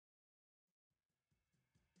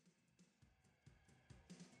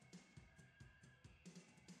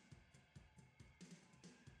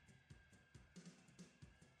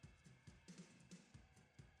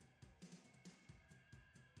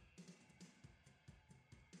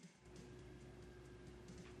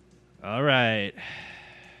All right.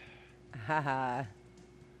 Haha.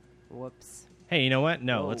 Whoops. Hey, you know what?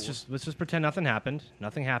 No, Whoa. let's just pretend nothing happened.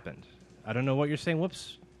 Nothing happened. I don't know what you're saying.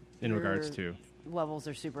 Whoops. In Your regards to levels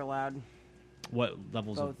are super loud. what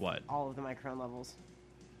levels Both, of what? all of the microphone levels.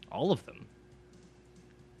 All of them.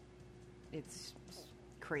 It's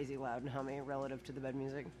crazy loud and humming relative to the bed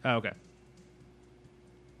music. Oh, okay.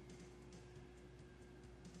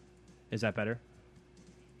 Is that better?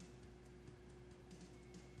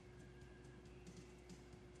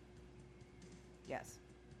 Yes.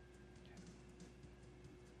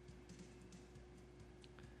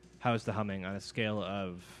 How's the humming on a scale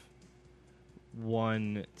of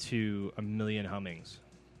 1 to a million hummings?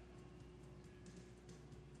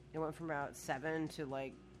 It went from about 7 to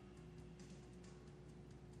like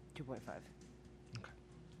 2.5. Okay.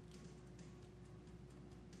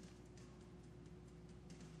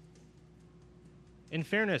 In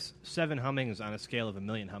fairness, 7 hummings on a scale of a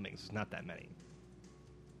million hummings is not that many.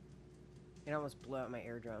 It almost blew out my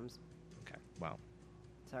eardrums. Okay. Wow.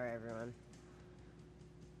 Sorry, everyone.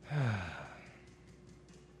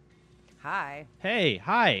 Hi. Hey,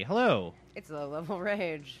 hi, hello. It's Low Level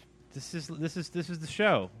Rage. This is the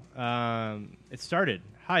show. It started.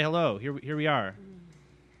 Hi, hello. Here we are.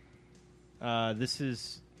 This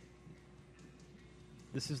is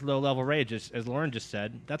Low Level Rage, as Lauren just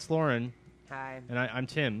said. That's Lauren, Hi. and I'm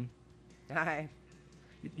Tim. Hi.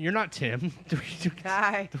 You're not Tim.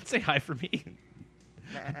 Hi. Don't say hi for me.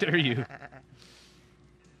 How dare you?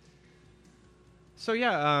 So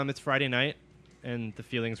yeah, it's Friday night, and the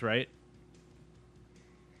feeling's right.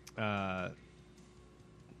 As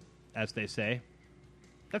they say.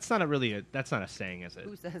 That's not a saying, is it?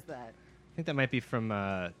 Who says that? I think that might be from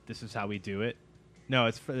This Is How We Do It. No,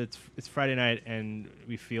 it's Friday night and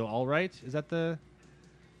we feel all right. Is that the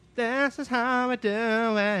This Is How We Do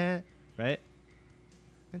It, right?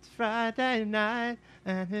 It's Friday night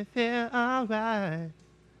and we feel all right.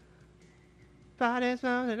 Body's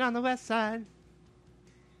moving on the west side.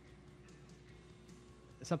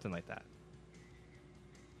 Something like that.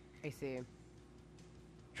 I see.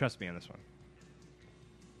 Trust me on this one.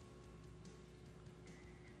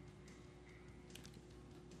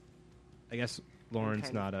 I guess Lauren's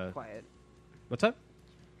I'm not kind of a... quiet. What's up?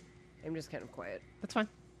 I'm just kind of quiet That's fine.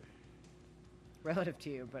 relative to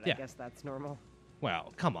you, but Yeah. I guess that's normal.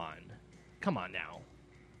 Well, come on. Come on now.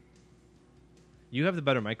 You have the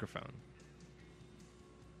better microphone.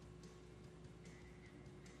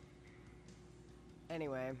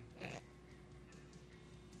 Anyway,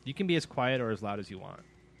 You can be as quiet or as loud as you want.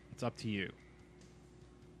 It's up to you.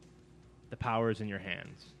 The power is in your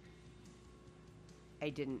hands. I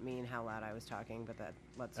didn't mean how loud I was talking, but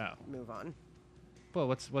let's Oh. move on. Well,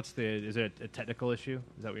 what's the... Is it a technical issue?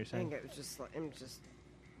 Is that what you're I saying? think it was just I'm just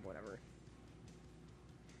whatever.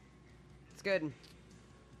 It's good.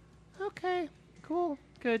 Okay. Cool.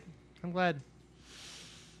 Good. I'm glad.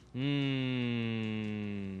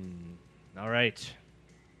 All right.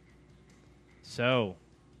 So...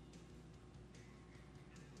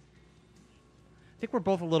 I think we're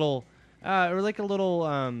both a little... we're like a little...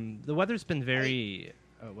 the weather's been very...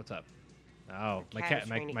 Oh, what's up? Oh, The my cat cat, is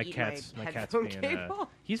my, trying to my eat cat's my my cat's headphone being cable.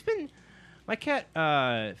 he's been my cat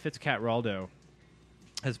Fitzcat Raldo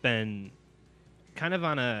has been kind of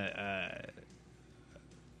on a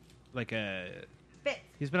like a Fit.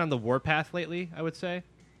 he's been on the warpath lately, I would say.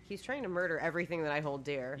 He's trying to murder everything that I hold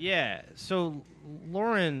dear. Yeah. So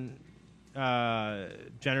Lauren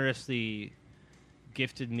generously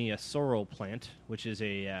gifted me a sorrel plant, which is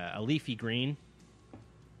a leafy green.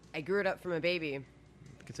 I grew it up from a baby.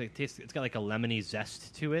 It's got like a lemony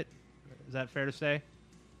zest to it. Is that fair to say?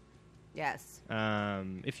 Yes.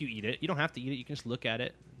 If you eat it, you don't have to eat it. You can just look at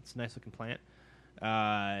it. It's a nice looking plant,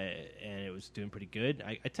 and it was doing pretty good.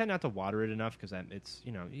 I tend not to water it enough because it's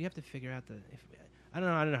you have to figure out I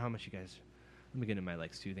don't know how much you guys. Let me get into my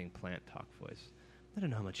like soothing plant talk voice. I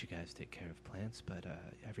don't know how much you guys take care of plants, but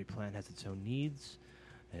every plant has its own needs,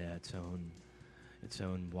 its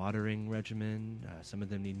own watering regimen. Some of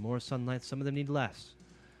them need more sunlight, some of them need less.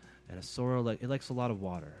 And a sorrel, it likes a lot of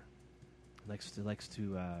water. It likes to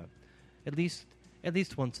at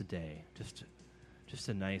least once a day, just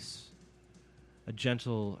a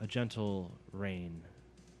gentle rain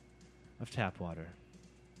of tap water.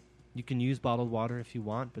 You can use bottled water if you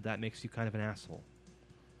want, but that makes you kind of an asshole,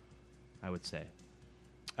 I would say.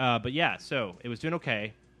 But yeah, so it was doing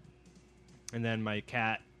okay, and then my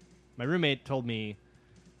roommate told me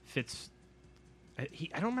I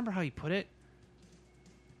don't remember how he put it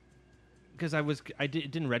because it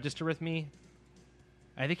didn't register with me.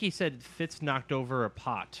 I think he said Fitz knocked over a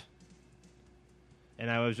pot, and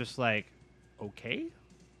I was just like, okay.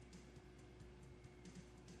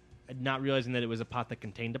 not realizing that it was a pot that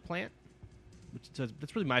contained a plant. So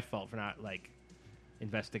that's really my fault for not like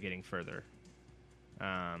investigating further.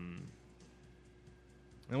 And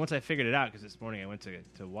once I figured it out, because this morning I went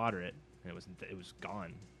to water it, and it was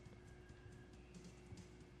gone.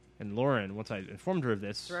 And Lauren, once I informed her of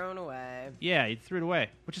this, Thrown away. yeah, he threw it away,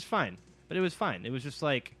 which is fine. But it was fine. It was just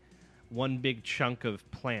like one big chunk of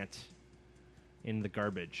plant in the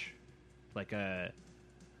garbage, like a.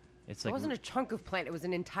 It's like It wasn't a chunk of plant. It was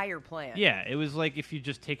an entire plant. yeah, it was like if you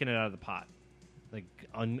just taken it out of the pot, like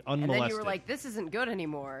unmolested. And then you were like, this isn't good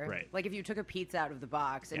anymore. Right. Like if you took a pizza out of the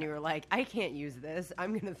box and Yeah. you were like, I can't use this.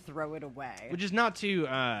 I'm going to throw it away. Which is not to.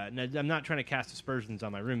 I'm not trying to cast aspersions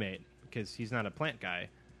on my roommate because he's not a plant guy.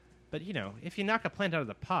 But you know, if you knock a plant out of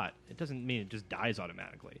the pot, it doesn't mean it just dies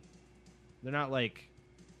automatically. They're not like.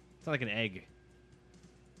 It's not like an egg.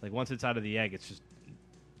 Like once it's out of the egg, it's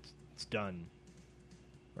done.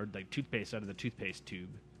 Or like toothpaste out of the toothpaste tube.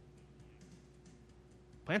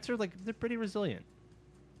 Plants are like they're pretty resilient.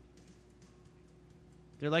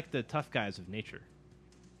 They're like the tough guys of nature,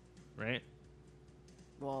 right?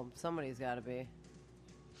 Well, somebody's got to be.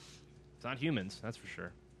 It's not humans, that's for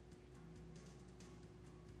sure.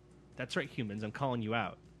 That's right, humans. I'm calling you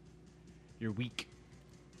out. You're weak.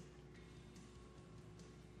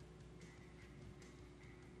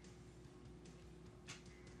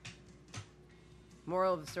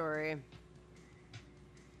 Moral of the story.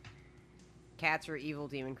 Cats are evil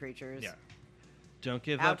demon creatures. Yeah. Don't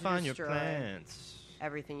give Out up to on your destroy. plants.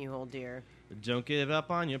 Everything you hold dear. Don't give up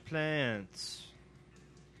on your plants.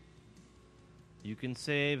 You can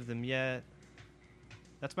save them yet.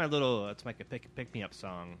 That's my pick me up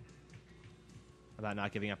song about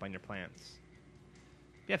not giving up on your plants.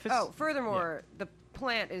 Yeah. Furthermore, the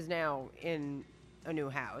plant is now in a new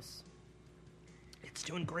house. It's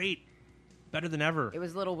doing great. Better than ever. It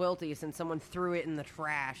was a little wilty since someone threw it in the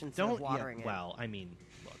trash instead of watering it. Well, I mean,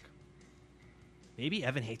 look. Maybe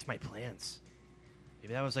Evan hates my plants.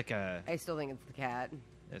 Maybe that was like a. I still think it's the cat.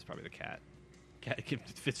 That's probably the cat.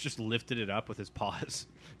 Fitz just lifted it up with his paws,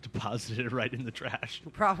 deposited it right in the trash.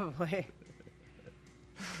 Probably.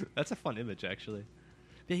 That's a fun image, actually.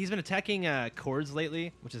 Yeah, he's been attacking cords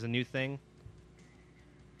lately, which is a new thing.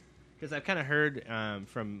 Because I've kind of heard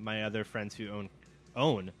from my other friends who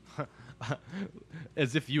own,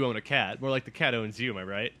 as if you own a cat. More like the cat owns you, am I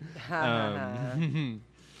right?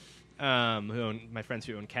 My friends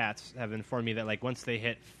who own cats have informed me that like once they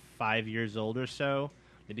hit 5 years old or so,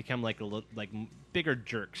 they become like bigger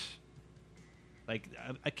jerks. Like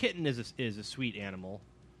a kitten is a sweet animal,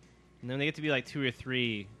 and then when they get to be like 2 or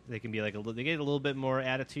 3, they can be like they get a little bit more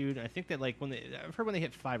attitude. I think that like I've heard when they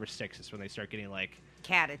hit 5 or 6 is when they start getting like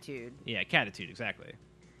Catitude. yeah, catitude, exactly.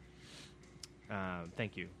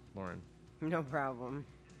 Thank you, Lauren. No problem.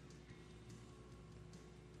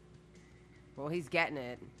 Well, he's getting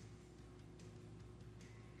it.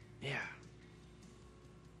 Yeah.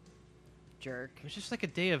 Jerk. It was just like a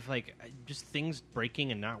day of like just things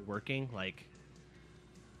breaking and not working. Like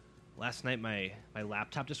last night, my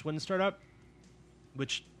laptop just wouldn't start up,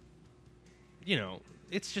 which, you know,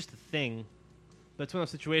 it's just a thing. But it's one of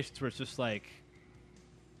those situations where it's just like,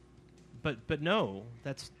 but no,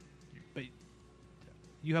 but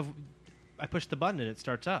you have. I push the button and it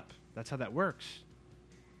starts up. That's how that works.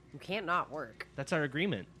 You can't not work. That's our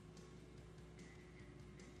agreement.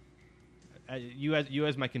 You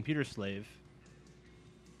as my computer slave.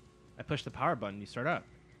 I push the power button, you start up.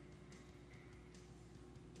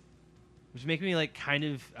 Which makes me like kind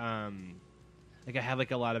of like I have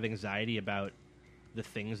like a lot of anxiety about the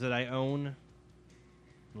things that I own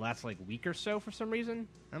the last like week or so for some reason.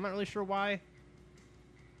 I'm not really sure why.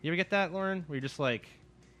 You ever get that, Lauren? Where you're just like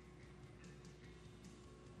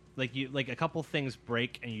you like a couple things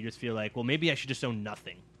break and you just feel like, well, maybe I should just own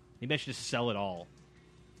nothing. Maybe I should just sell it all.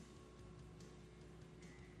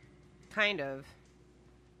 Kind of.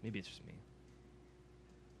 Maybe it's just me.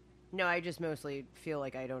 No, I just mostly feel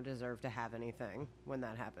like I don't deserve to have anything when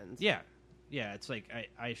that happens. Yeah, it's like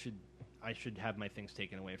I should have my things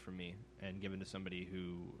taken away from me and given to somebody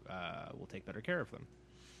who will take better care of them.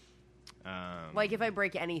 Like if I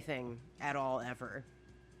break anything at all ever,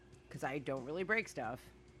 because I don't really break stuff.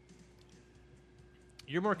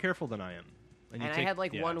 You're more careful than I am. And I had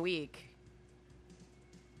like 1 week,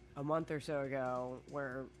 a month or so ago,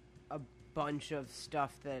 where a bunch of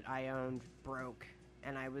stuff that I owned broke,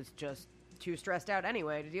 and I was just too stressed out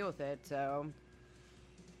anyway to deal with it, so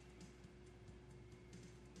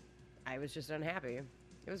I was just unhappy.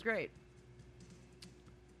 It was great.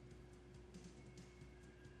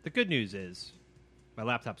 The good news is my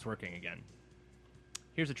laptop's working again.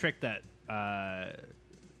 Here's a trick that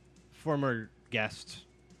former guest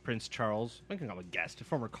Prince Charles. I can call him a guest, a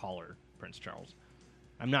former caller, Prince Charles.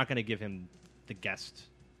 I'm not going to give him the guest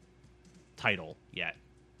title yet.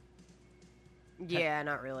 Yeah,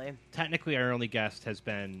 not really. Technically, our only guest has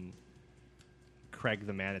been Craig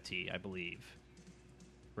the Manatee, I believe.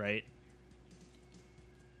 Right?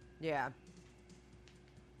 Yeah.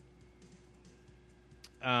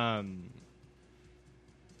 But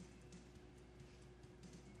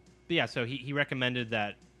yeah, so he recommended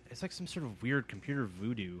that it's like some sort of weird computer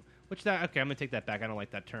voodoo, which I'm going to take that back. I don't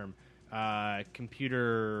like that term.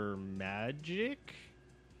 Computer magic?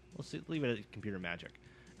 We'll see, leave it at computer magic.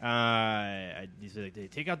 They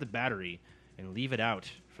take out the battery and leave it out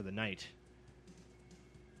for the night.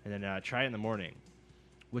 And then try it in the morning.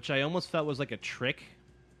 Which I almost felt was like a trick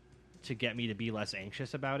to get me to be less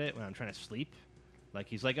anxious about it when I'm trying to sleep. Like,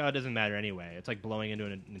 he's like, oh, it doesn't matter anyway. It's like blowing into a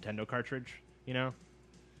Nintendo cartridge, you know?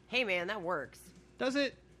 Hey, man, that works. Does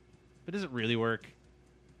it? But does it really work?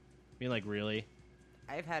 I mean, like, really?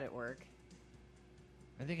 I've had it work.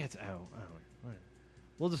 I think it's... Oh.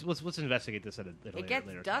 Let's investigate this at a later time. It gets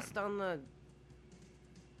dust on the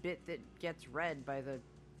bit that gets read by the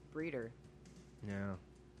reader. Yeah.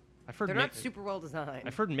 I've heard they're not super well designed.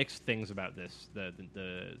 I've heard mixed things about this.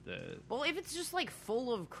 Well, if it's just like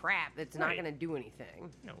full of crap, it's not going to do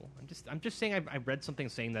anything. No, I'm just saying. I read something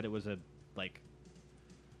saying that it was a like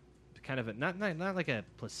kind of a not like a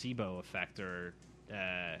placebo effect or.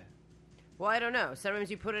 Well, I don't know. Sometimes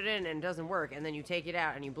you put it in and it doesn't work, and then you take it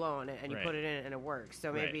out and you blow on it and you put it in and it works.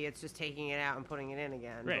 So maybe it's just taking it out and putting it in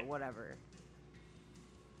again. But whatever.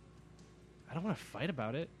 I don't want to fight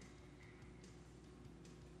about it.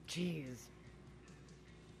 Jeez.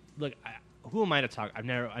 Look, who am I to talk? I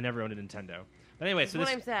never owned a Nintendo. But anyway, That's what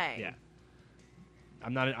I'm saying. Yeah.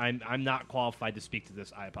 I'm not qualified to speak to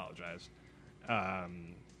this. I apologize. But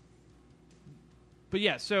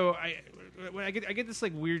yeah, so I get this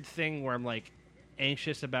like weird thing where I'm like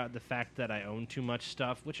anxious about the fact that I own too much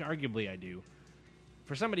stuff, which arguably I do.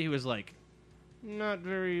 For somebody who is like not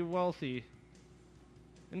very wealthy.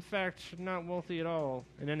 In fact, not wealthy at all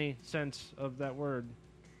in any sense of that word.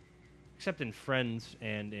 Except in friends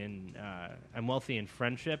and in... I'm wealthy in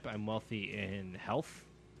friendship. I'm wealthy in health.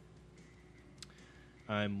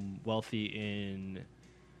 I'm wealthy in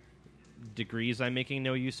degrees I'm making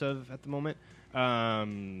no use of at the moment.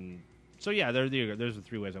 So yeah, there's the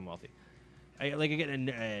three ways I'm wealthy. I get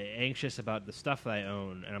anxious about the stuff that I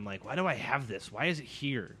own, and I'm like, why do I have this? Why is it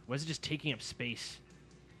here? Why is it just taking up space?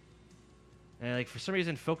 And I, for some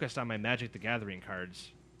reason, focused on my Magic the Gathering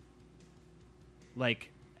cards.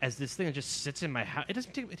 As this thing just sits in my house,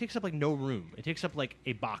 it takes up like no room. It takes up like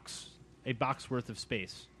a box worth of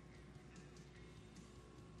space.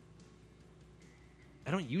 I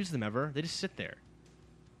don't use them ever. They just sit there,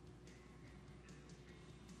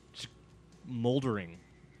 just moldering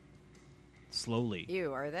slowly.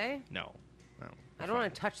 Ew, are they? No. I don't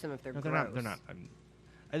want to touch them if they're gross. They're not.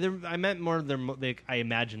 I meant more. I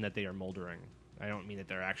imagine that they are moldering. I don't mean that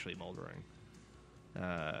they're actually moldering.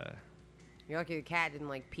 You're lucky the cat didn't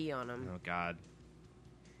pee on him. Oh God.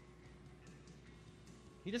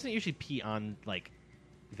 He doesn't usually pee on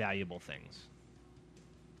valuable things.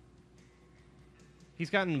 He's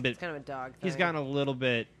gotten a bit. It's kind of a dog thing. He's gotten a little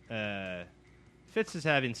bit. Fitz is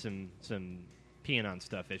having some peeing on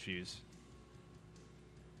stuff issues,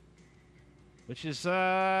 which is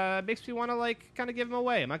makes me want to kind of give him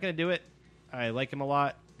away. I'm not gonna do it. I like him a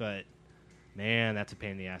lot, but man, that's a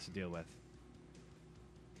pain in the ass to deal with.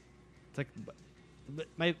 It's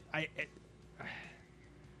I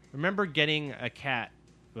remember getting a cat,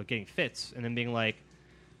 getting Fitz, and then being like,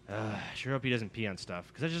 I sure hope he doesn't pee on stuff,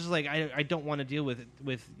 because it's just I don't want to deal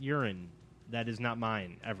with urine that is not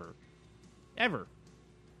mine ever.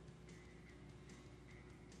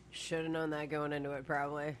 Should have known that going into it,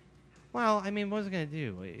 probably. Well, I mean, what was I going to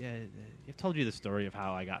do? I've told you the story of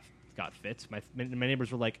how I got Fitz. My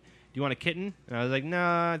neighbors were like, do you want a kitten? And I was like, no,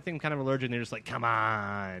 I think I'm kind of allergic. And they're just like, come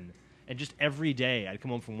on. And just every day I'd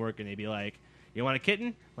come home from work and they'd be like, you want a kitten?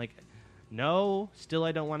 I'm like, no, still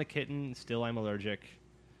I don't want a kitten. Still I'm allergic.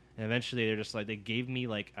 And eventually they're just they gave me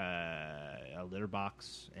a litter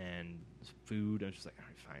box and food. I was just like, all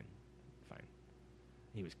right, fine.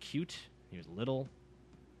 He was cute. He was little.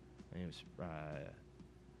 And he was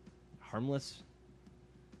harmless.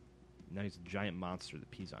 Now he's a giant monster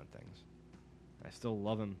that pees on things. I still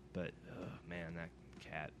love him, but man, that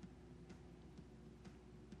cat.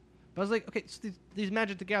 But I was like, okay, so these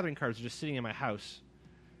Magic the Gathering cards are just sitting in my house,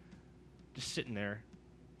 just sitting there,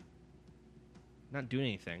 not doing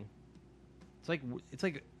anything. It's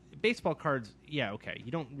like baseball cards. Yeah, okay,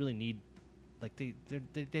 you don't really need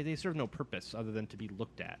they serve no purpose other than to be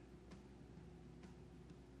looked at.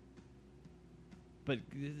 But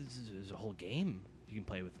there's a whole game you can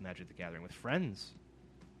play with Magic the Gathering with friends.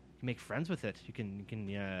 You can make friends with it. You can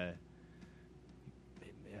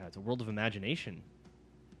it's a world of imagination.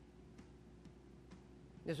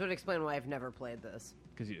 This would explain why I've never played this.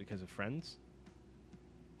 Because of friends?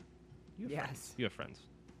 You have Yes. friends. You have friends.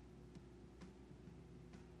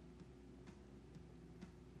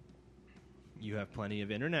 You have plenty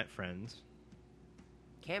of internet friends.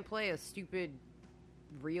 Can't play a stupid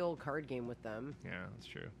real card game with them. Yeah, that's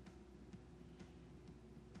true.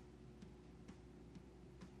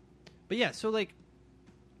 But yeah, so like,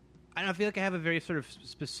 I feel like I have a very sort of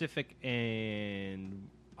specific and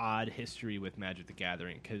odd history with Magic the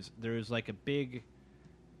Gathering, because there's like a big...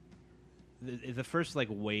 The first like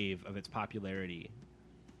wave of its popularity,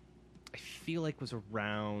 I feel like, was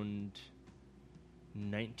around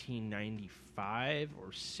 1995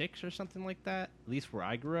 or 6 or something like that, at least where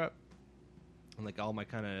I grew up. And like all my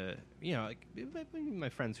kind of, like my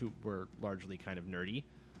friends who were largely kind of nerdy,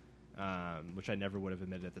 which I never would have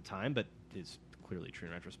admitted at the time, but is clearly true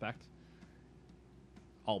in retrospect,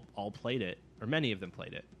 all played it, or many of them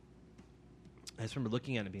played it. I just remember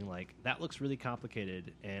looking at it and being like, that looks really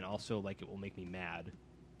complicated, and also like it will make me mad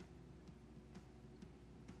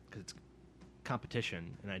because it's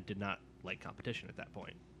competition, and I did not like competition at that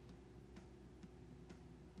point.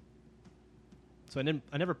 So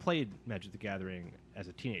I never played Magic the Gathering as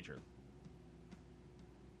a teenager.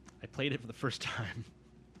 I played it for the first time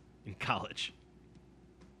in college,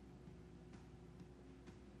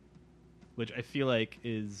 which I feel like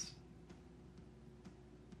is...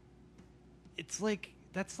 It's like...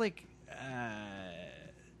 That's like...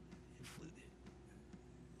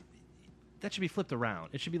 that should be flipped around.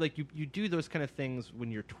 It should be like you do those kind of things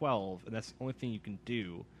when you're 12, and that's the only thing you can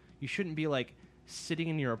do. You shouldn't be like sitting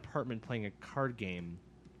in your apartment playing a card game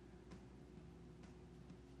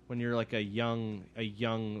when you're like a young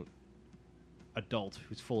adult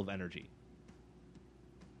who's full of energy.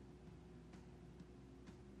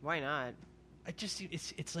 Why not? I just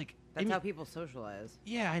it's like that's how people socialize.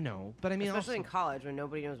 Yeah, I know, but I mean, especially also, in college when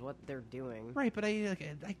nobody knows what they're doing. Right, but I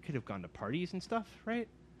could have gone to parties and stuff, right?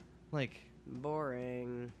 Like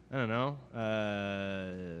boring. I don't know.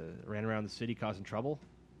 Ran around the city causing trouble.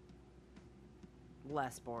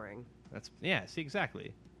 Less boring. See,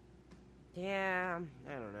 exactly. Yeah,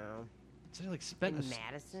 I don't know. So like spent in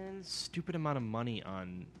Madison, stupid amount of money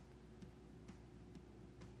on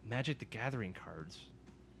Magic the Gathering cards.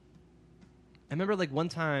 I remember like one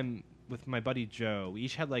time with my buddy Joe, we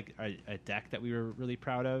each had like a deck that we were really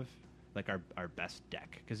proud of, like our best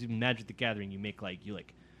deck. Because in Magic the Gathering, you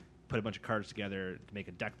put a bunch of cards together to make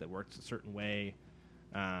a deck that works a certain way.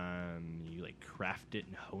 You like craft it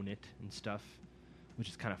and hone it and stuff, which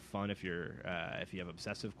is kind of fun if you have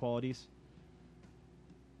obsessive qualities.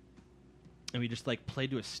 And we just like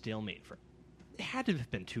played to a stalemate for, it had to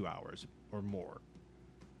have been 2 hours or more.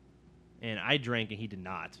 And I drank and he did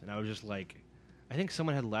not. And I was just like, I think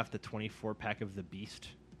someone had left a 24-pack of the Beast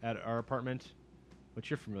at our apartment, which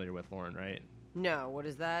you're familiar with, Lauren, right? No, what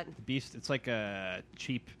is that? The Beast, it's like a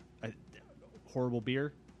cheap, horrible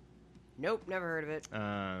beer. Nope, never heard of it.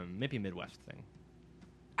 Maybe a Midwest thing.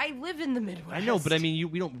 I live in the Midwest. I know, but I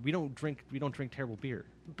mean, we don't drink terrible beer.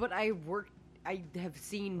 But I have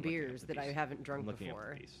seen beers that I haven't drunk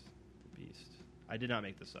before. The Beast. I did not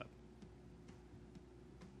make this up.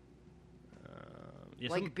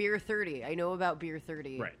 Like Beer 30. I know about Beer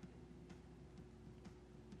 30. Right.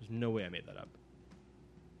 There's no way I made that up.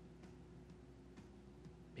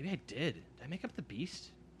 Maybe I did. Did I make up the Beast?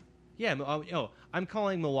 Yeah. I'm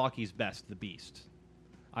calling Milwaukee's Best the Beast.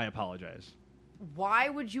 I apologize. Why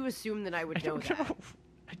would you assume that I would know that?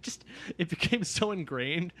 It became so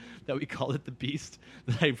ingrained that we called it the Beast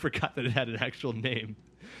that I forgot that it had an actual name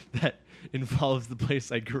that involves the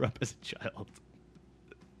place I grew up as a child.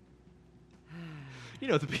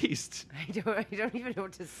 The Beast. I don't even know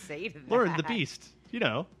what to say to that. Lauren, the Beast.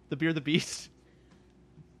 The beer, the Beast.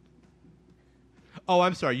 Oh,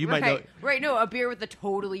 I'm sorry. You might know. Right, no, a beer with a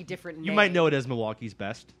totally different name. You might know it as Milwaukee's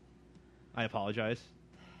Best. I apologize.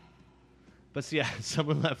 But yeah,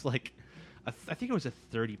 someone left like, I think it was a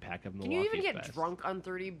 30-pack of Milwaukee's Best. Can you even get drunk on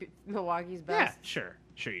 30 Milwaukee's Best? Yeah,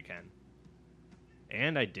 sure you can.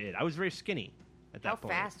 And I did. I was very skinny at that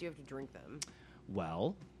point. How fast do you have to drink them?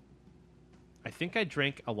 Well, I think I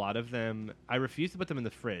drank a lot of them. I refused to put them in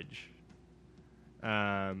the fridge.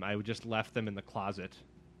 I would just left them in the closet.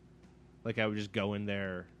 Like I would just go in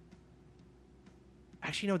there.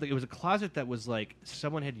 Actually, no, it was a closet that was like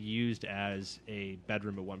someone had used as a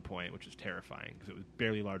bedroom at one point, which was terrifying because it was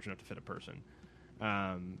barely large enough to fit a person.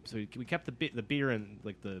 So we kept the beer and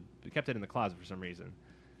we kept it in the closet for some reason.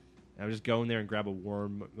 I would just go in there and grab a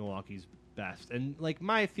warm Milwaukee's Best. And, like,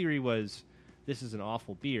 my theory was, this is an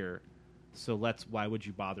awful beer, so why would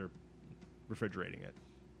you bother refrigerating it?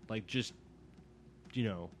 Like, just, you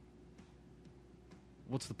know,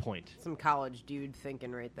 what's the point? Some college dude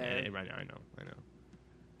thinking right there. I know.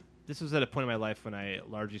 This was at a point in my life when I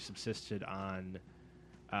largely subsisted on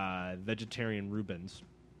vegetarian Reubens,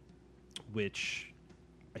 which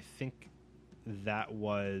I think that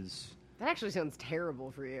actually sounds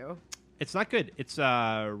terrible for you. It's not good. It's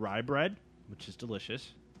rye bread, which is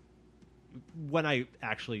delicious. When I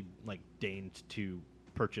actually deigned to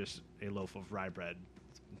purchase a loaf of rye bread,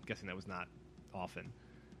 I'm guessing that was not often.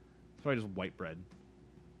 It's probably just white bread.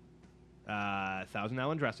 Thousand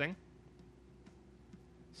Island dressing,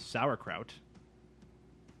 sauerkraut,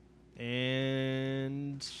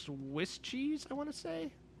 and Swiss cheese, I want to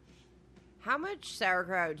say. How much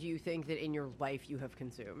sauerkraut do you think that in your life you have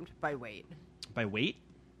consumed by weight? By weight?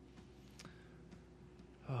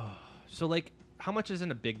 Oh, so, like, how much is in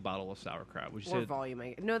a big bottle of sauerkraut? Would you say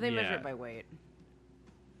volume? No, they measure it by weight.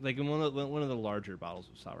 Like in one of the larger bottles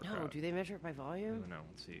of sauerkraut. No, do they measure it by volume? I don't know.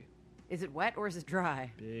 Let's see. Is it wet or is it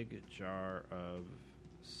dry? Big jar of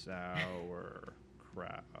sauerkraut.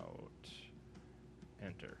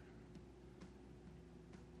 Enter.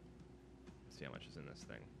 Let's see how much is in this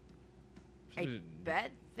thing. I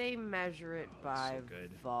bet they measure it by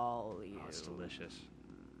volume. Oh, it's delicious.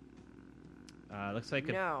 Looks like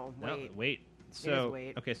wait. So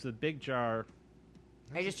weight. Okay, so the big jar.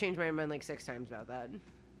 I just changed my mind like 6 times about that.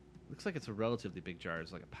 Looks like it's a relatively big jar.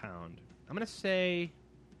 It's like a pound. I'm gonna say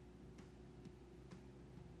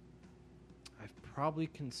I've probably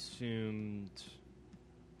consumed.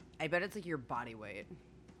 I bet it's like your body weight.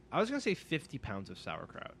 I was gonna say 50 pounds of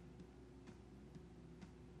sauerkraut.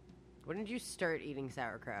 When did you start eating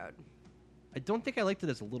sauerkraut? I don't think I liked it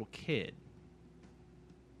as a little kid.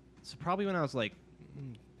 So probably when I was like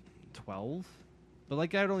 12. But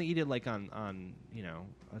like I'd only eat it like on you know,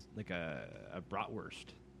 like a bratwurst.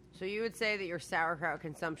 So you would say that your sauerkraut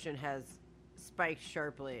consumption has spiked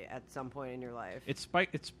sharply at some point in your life? It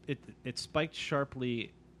spiked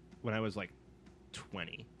sharply when I was like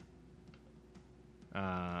 20.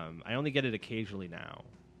 I only get it occasionally now.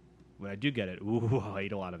 When I do get it, I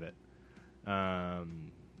eat a lot of it. I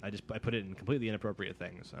put it in completely inappropriate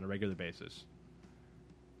things on a regular basis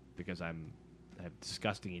because I have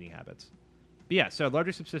disgusting eating habits. But yeah, so I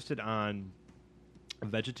largely subsisted on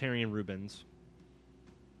vegetarian Reubens.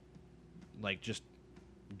 Like, just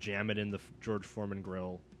jam it in the George Foreman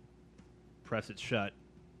grill, press it shut.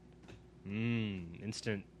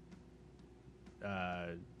 Instant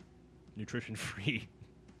nutrition-free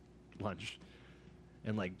lunch.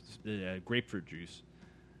 And, like, grapefruit juice.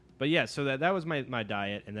 But yeah, so that was my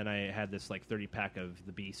diet, and then I had this, like, 30-pack of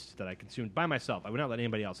the Beast that I consumed by myself. I would not let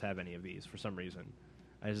anybody else have any of these for some reason.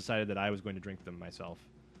 I decided that I was going to drink them myself.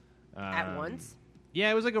 At once? Yeah,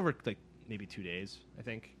 it was, like, over, like, maybe 2 days, I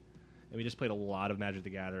think. And we just played a lot of Magic the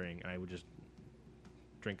Gathering, and I would just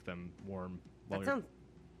drink them warm. That sounds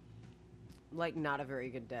like not a very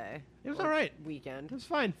good day. It was all right. Weekend. It was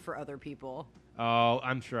fine. For other people. Oh,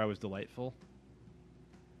 I'm sure I was delightful.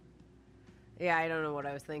 Yeah, I don't know what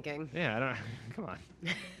I was thinking. Yeah, I don't. Come on.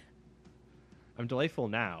 I'm delightful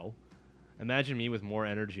now. Imagine me with more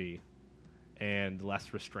energy and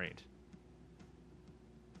less restraint.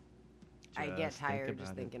 I get tired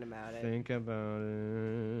just thinking about it. Think about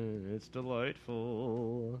it. It's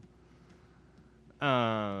delightful.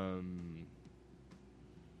 But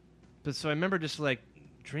so I remember just like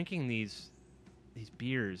drinking these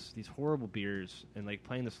beers, these horrible beers, and like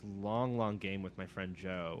playing this long game with my friend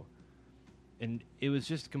Joe. And it was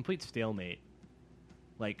just a complete stalemate.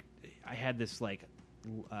 Like, I had this, like,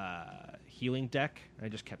 healing deck. And I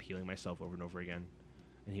just kept healing myself over and over again.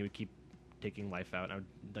 And he would keep taking life out. And I would,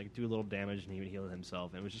 like, do a little damage, and he would heal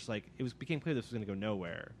himself. And it was just, like, became clear this was going to go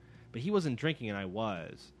nowhere. But he wasn't drinking, and I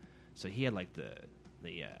was. So he had, like, the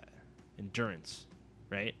endurance,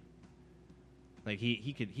 right? Like,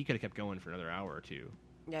 he could have kept going for another hour or two.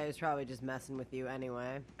 Yeah, he was probably just messing with you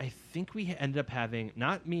anyway. I think we ended up having,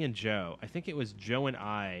 not me and Joe, I think it was Joe and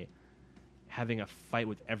I having a fight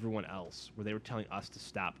with everyone else where they were telling us to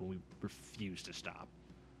stop when we refused to stop.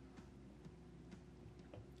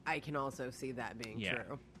 I can also see that being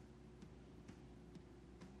true.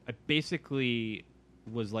 I basically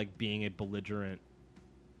was like being a belligerent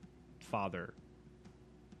father.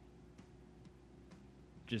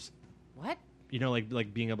 Just... What? You know,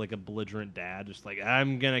 like being a belligerent dad, just like,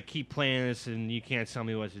 I'm going to keep playing this and you can't tell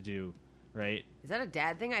me what to do, right? Is that a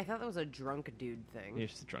dad thing? I thought that was a drunk dude thing.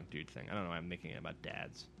 It's just a drunk dude thing. I don't know why I'm making it about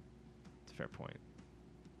dads. It's a fair point.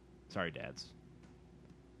 Sorry, dads.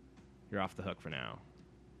 you're off the hook for now.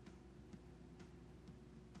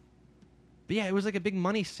 But yeah, it was like a big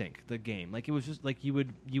money sink, the game. Like, it was just like you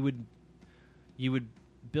would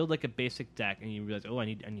build like a basic deck, and you realize, oh, I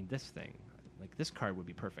need this thing. Like, this card would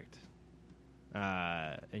be perfect.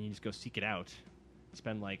 And you just go seek it out.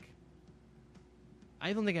 Spend like,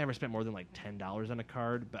 I don't think I ever spent more than like $10 on a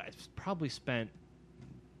card, but I probably spent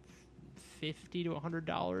 $50 to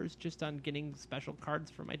 $100 just on getting special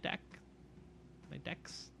cards for my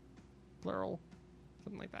decks, plural,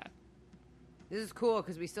 something like that. This is cool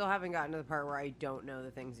because we still haven't gotten to the part where I don't know the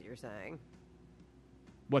things that you're saying.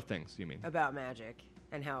 What things do you mean? About Magic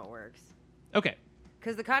and how it works. Okay.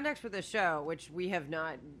 Because the context for this show, which we have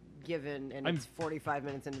not given, and it's 45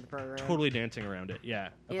 minutes into the program. Totally dancing around it. Yeah.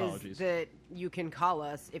 Apologies. Is that you can call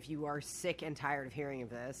us if you are sick and tired of hearing of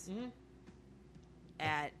this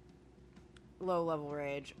at Low Level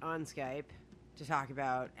Rage on Skype to talk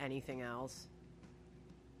about anything else.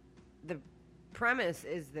 The premise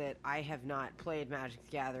is that I have not played Magic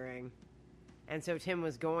the Gathering, and so Tim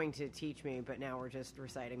was going to teach me, but now we're just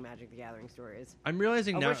reciting Magic the Gathering stories. I'm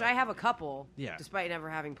realizing now, which I have a couple, yeah, despite never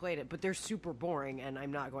having played it, but they're super boring, and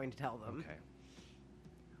I'm not going to tell them. Okay.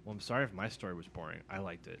 Well, I'm sorry if my story was boring. I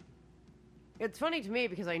liked it. It's funny to me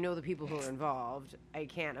because I know the people who are involved. I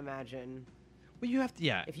can't imagine. Well, you have to,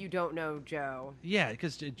 yeah. If you don't know Joe. Yeah,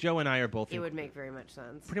 because Joe and I are both... It would make very much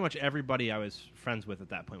sense. Pretty much everybody I was friends with at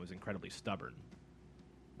that point was incredibly stubborn.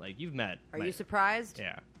 Like, you've met... Are you surprised?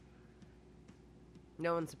 Yeah.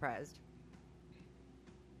 No one's surprised.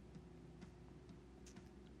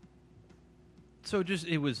 So just,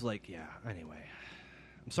 it was like, yeah, anyway.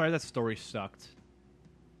 I'm sorry that story sucked.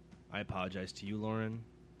 I apologize to you, Lauren.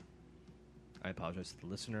 I apologize to the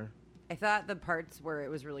listener. I thought the parts where it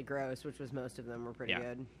was really gross, which was most of them, were pretty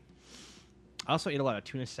good. I also ate a lot of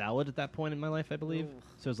tuna salad at that point in my life, I believe. Ooh.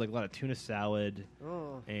 So it was like a lot of tuna salad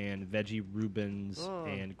and veggie Reubens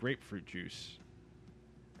and grapefruit juice.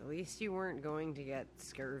 At least you weren't going to get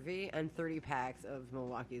scurvy and 30 packs of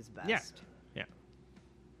Milwaukee's Best. Yeah.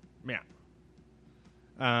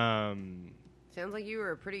 Sounds like you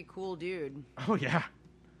were a pretty cool dude. Oh, yeah.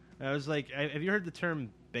 I was like, have you heard the term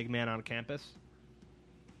big man on campus?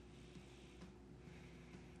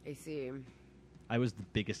 I see. I was the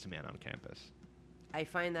biggest man on campus. I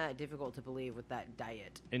find that difficult to believe with that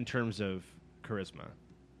diet. In terms of charisma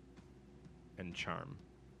and charm.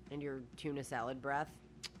 And your tuna salad breath?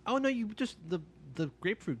 Oh, no, you just... The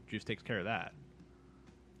grapefruit juice takes care of that.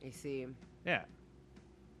 I see. Yeah.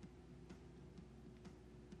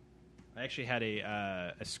 I actually had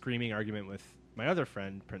a screaming argument with my other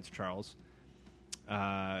friend, Prince Charles,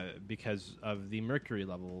 because of the mercury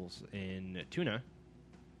levels in tuna.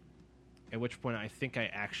 At which point I think I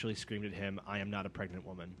actually screamed at him, "I am not a pregnant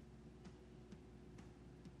woman."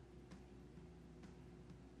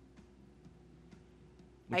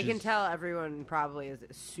 I can tell everyone probably is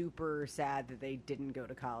super sad that they didn't go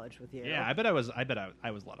to college with you. Yeah, I bet I was a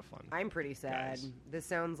lot of fun. I'm pretty sad. Guys. This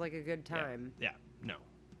sounds like a good time. Yeah. No.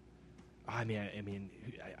 I mean,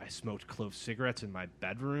 I smoked clove cigarettes in my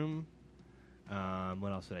bedroom.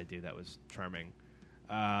 What else did I do that was charming?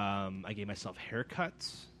 I gave myself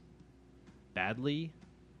haircuts badly.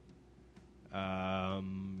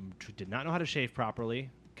 Did not know how to shave properly.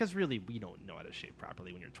 Because really, we don't know how to shave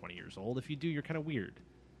properly when you're 20 years old. If you do, you're kind of weird.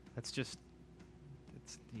 That's just...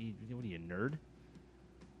 what are you, nerd?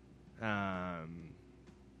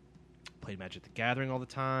 Played Magic the Gathering all the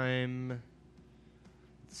time.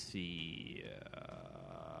 Let's see.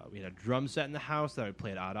 We had a drum set in the house that I would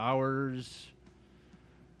play at odd hours.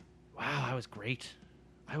 Wow, I was great.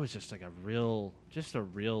 I was just like a real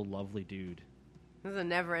lovely dude. This is a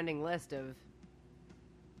never-ending list of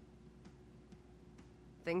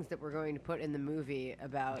things that we're going to put in the movie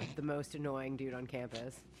about the most annoying dude on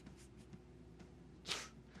campus.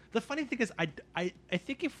 The funny thing is, I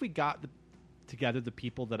think if we got together the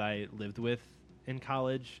people that I lived with in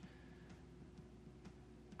college,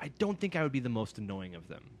 I don't think I would be the most annoying of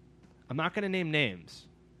them. I'm not going to name names.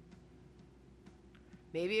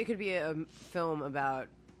 Maybe it could be a film about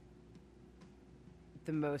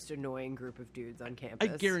the most annoying group of dudes on campus.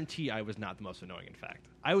 I guarantee I was not the most annoying, in fact.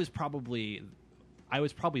 I was probably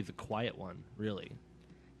the quiet one, really.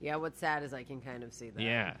 Yeah, what's sad is I can kind of see that.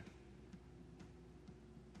 Yeah.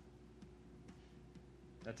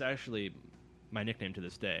 That's actually my nickname to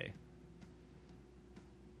this day.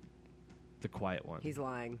 The quiet one. He's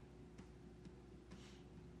lying.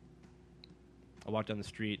 I walk down the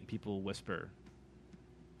street and people whisper,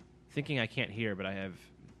 thinking I can't hear, but I have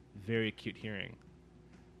very acute hearing.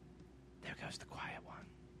 There goes the quiet one.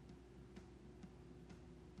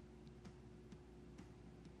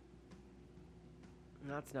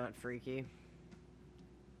 That's not freaky.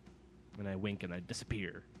 And I wink and I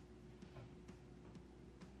disappear.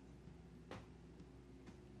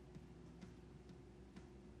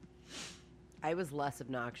 I was less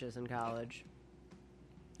obnoxious in college.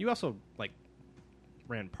 You also, like,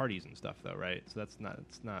 ran parties and stuff, though, right? So it's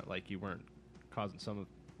not like you weren't causing some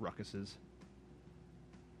ruckuses.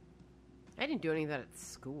 I didn't do any of that at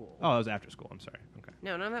school. Oh, that was after school. I'm sorry. Okay.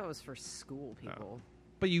 No, none of that was for school people. Oh.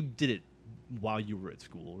 But you did it while you were at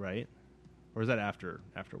school, right? Or was that afterwards?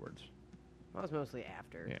 That was mostly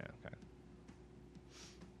after. Yeah, okay.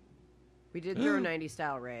 We did throw 90s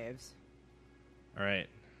style raves. All right.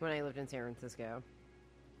 When I lived in San Francisco.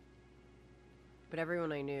 But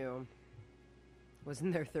everyone I knew was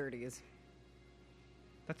in their 30s.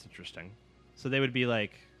 That's interesting. So they would be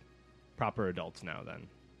like proper adults now then.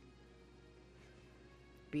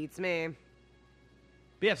 Beats me.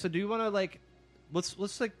 But yeah, so do you want to like let's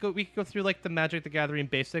like we could go through like the Magic the Gathering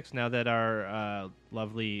basics now that our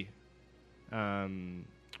lovely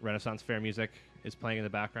Renaissance Fair music is playing in the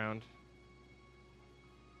background.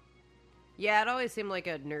 Yeah, it always seemed like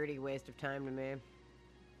a nerdy waste of time to me.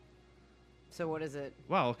 So what is it?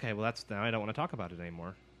 Well, okay, that's now I don't want to talk about it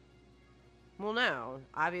anymore. Well, no.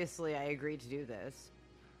 Obviously, I agreed to do this.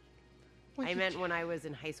 I meant when I was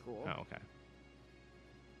in high school. Oh, okay.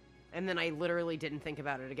 And then I literally didn't think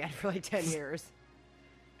about it again for like 10 years.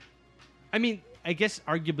 I mean, I guess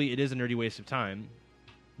arguably it is a nerdy waste of time.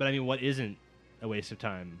 But I mean, what isn't a waste of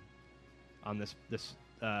time on this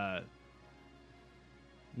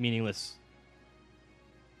meaningless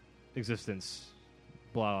existence?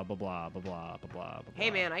 Blah, blah, blah, blah, blah, blah, blah, blah.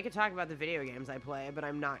 Hey, man, I could talk about the video games I play, but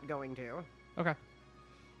I'm not going to. Okay.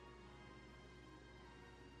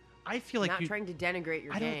 I feel like not trying to denigrate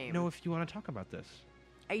your game. I don't know if you want to talk about this.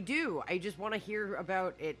 I do. I just want to hear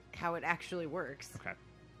about it, how it actually works. Okay.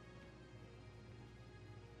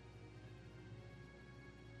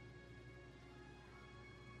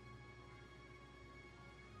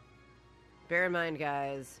 Bear in mind,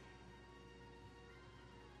 guys,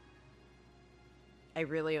 I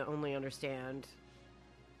really only understand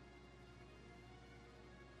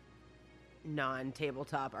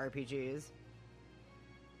non-tabletop RPGs.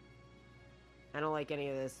 I don't like any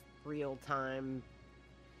of this real-time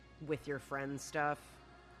with your friends stuff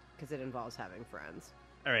because it involves having friends.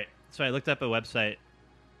 All right. So I looked up a website.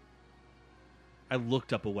 Is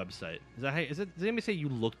that how, does anybody say you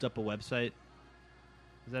looked up a website?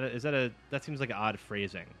 That seems like odd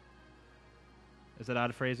phrasing. Is that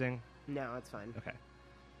odd phrasing? No, it's fine. Okay.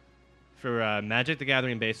 For Magic the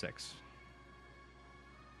Gathering basics.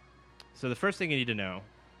 So the first thing you need to know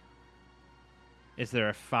is there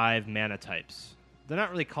are 5 mana types. They're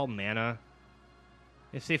not really called mana.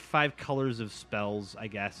 They say 5 colors of spells, I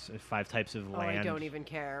guess, 5 types of land. I don't even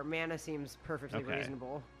care. Mana seems perfectly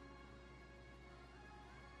reasonable.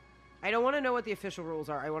 I don't want to know what the official rules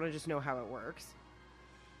are. I want to just know how it works.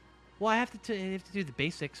 Well, I have to do the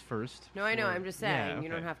basics first. No, I know. I'm just saying. Yeah, okay. You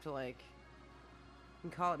don't have to, like... You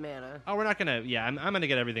can call it mana. Oh, we're not going to... Yeah, I'm going to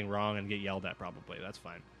get everything wrong and get yelled at, probably. That's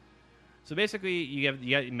fine. So basically, you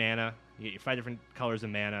got mana. You get your 5 different colors of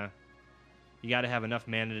mana. You got to have enough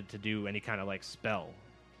mana to do any kind of, like, spell.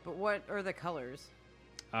 But what are the colors?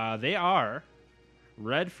 They are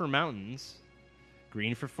red for mountains,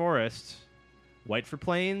 green for forest, white for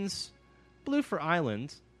plains, blue for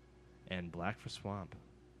island, and black for swamp.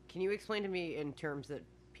 Can you explain to me in terms that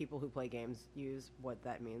people who play games use what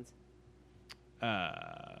that means?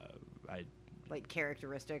 Like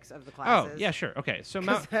characteristics of the classes. Oh, yeah, sure. Okay, so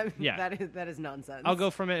that is nonsense. I'll go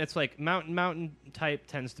from it. It's like mountain type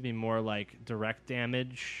tends to be more like direct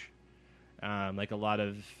damage, like a lot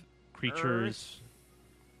of creatures.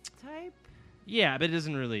 Earth type. Yeah, but it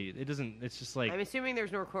doesn't really. It doesn't. It's just like I'm assuming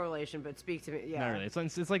there's no correlation, but speak to me. Yeah, not really.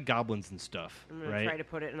 It's like goblins and stuff. I'm gonna right? try to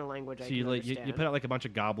put it in a language I so can understand. You put out like a bunch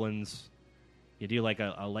of goblins. You do like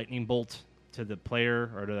a lightning bolt to the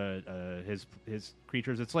player or to his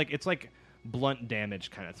creatures. It's like blunt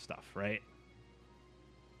damage kind of stuff, right?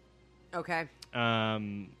 Okay.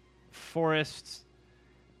 Forests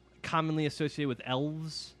commonly associated with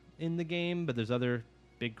elves in the game, but there's other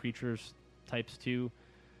big creatures types too.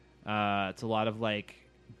 It's a lot of like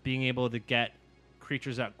being able to get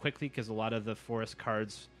creatures out quickly because a lot of the forest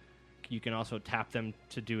cards you can also tap them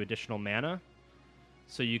to do additional mana.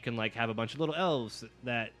 So you can like have a bunch of little elves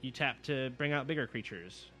that you tap to bring out bigger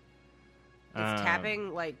creatures. It's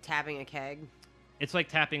tapping like tapping a keg. It's like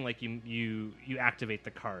tapping like you activate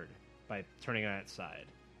the card by turning it on its side.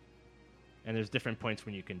 And there's different points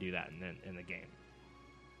when you can do that in the game.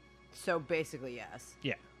 So basically, yes.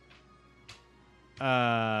 Yeah.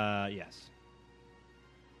 Yes.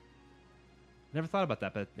 Never thought about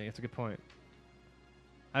that, but it's a good point.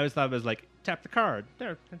 I always thought it was like, tap the card.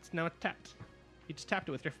 There, it's now tapped. You just tapped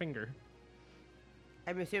it with your finger.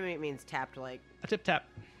 I'm assuming it means tapped like A tip-tap.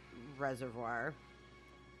 reservoir.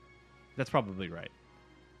 That's probably right.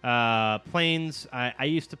 Planes, I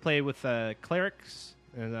used to play with clerics,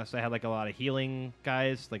 and so I had like a lot of healing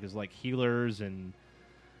guys, like as like healers and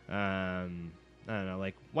I don't know,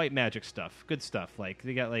 like white magic stuff, good stuff. Like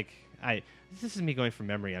they got like this is me going from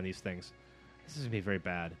memory on these things. This is gonna be very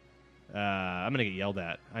bad. I'm gonna get yelled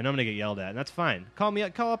at. I know I'm gonna get yelled at, and that's fine. Call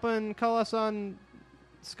us on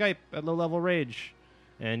Skype at Low Level Rage,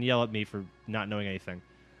 and yell at me for not knowing anything.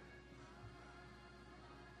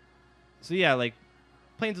 So yeah, like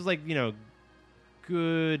Planes is like, you know,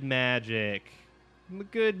 good magic.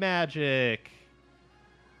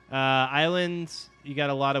 Islands, you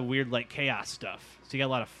got a lot of weird like chaos stuff. So you got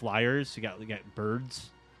a lot of flyers. You got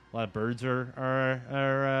birds. A lot of birds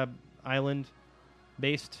are island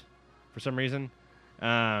based for some reason.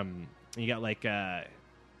 You got like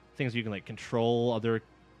things you can like control other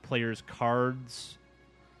players' cards.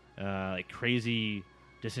 Like crazy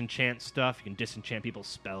disenchant stuff. You can disenchant people's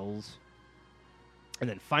spells. And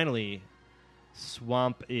then finally,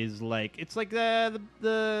 Swamp is like, it's like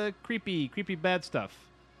the creepy bad stuff.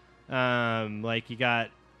 Like you got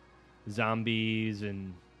zombies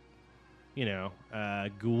and, you know,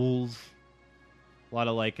 ghouls. A lot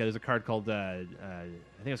of like, there's a card called, I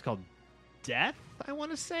think it's called Death, I want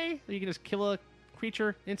to say. You can just kill a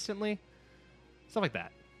creature instantly. Stuff like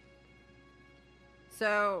that.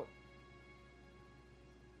 So,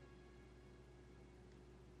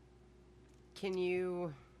 can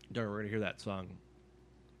you... Darn, we're going to hear that song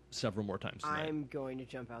several more times tonight. I'm going to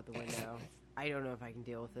jump out the window. I don't know if I can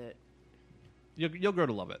deal with it. You'll grow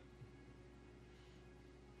to love it.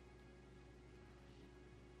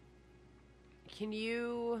 Can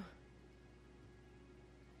you...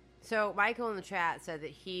 So, Michael in the chat said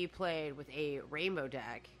that he played with a rainbow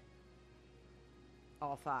deck.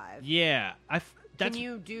 All 5. Yeah. Can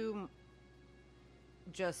you do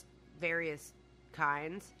just various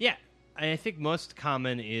kinds? Yeah. I think most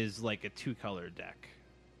common is like a 2-color deck.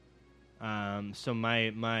 So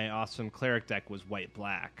my awesome cleric deck was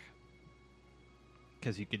white-black.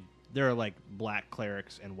 Because there are like black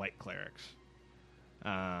clerics and white clerics.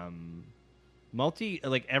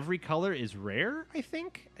 Like every color is rare, I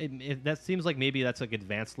think. That seems like maybe that's like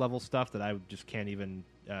advanced level stuff that I just can't even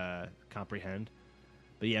comprehend.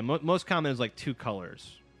 But yeah, most common is like 2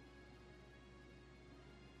 colors.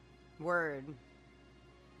 Word.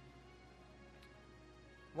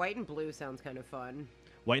 White and blue sounds kind of fun.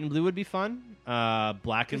 White and blue would be fun.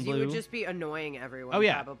 Black and blue. You would just be annoying everyone,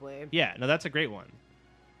 probably. Yeah, no, that's a great one.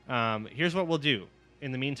 Here's what we'll do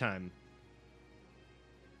in the meantime.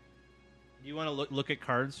 Do you want to look at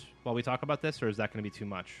cards while we talk about this, or is that going to be too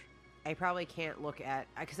much? I probably can't look at...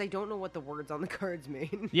 Because I don't know what the words on the cards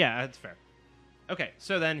mean. Yeah, that's fair. Okay,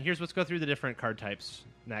 so then let's go through the different card types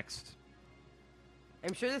next.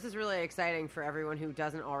 I'm sure this is really exciting for everyone who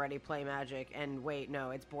doesn't already play Magic, and wait, no,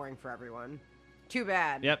 it's boring for everyone. Too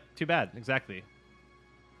bad. Yep, too bad, exactly.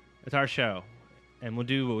 It's our show, and we'll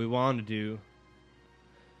do what we want to do.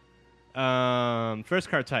 First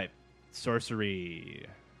card type, sorcery.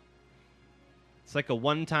 It's like a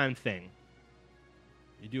one-time thing.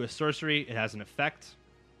 You do a sorcery, it has an effect.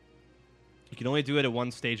 You can only do it at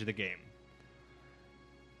one stage of the game.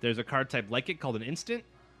 There's a card type like it called an instant,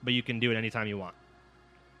 but you can do it anytime you want.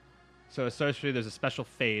 So a sorcery, there's a special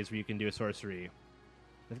phase where you can do a sorcery.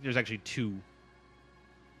 I think there's actually 2.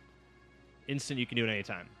 Instant, you can do it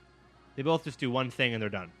anytime. They both just do one thing and they're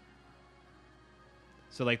done.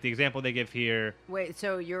 So like the example they give here... Wait,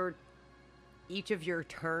 so each of your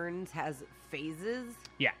turns has phases?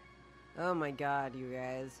 Yeah. Oh my god, you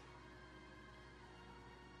guys.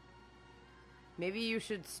 Maybe you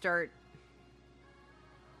should start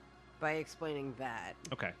by explaining that.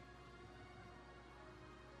 Okay.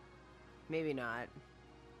 Maybe not.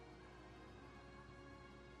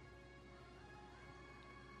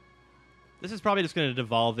 This is probably just going to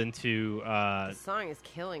devolve into... The song is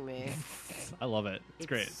killing me. I love it. It's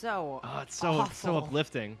great. It's so awful. It's so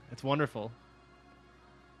uplifting. It's wonderful.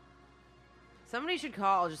 Somebody should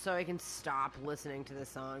call just so I can stop listening to this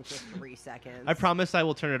song for 3 seconds. I promise I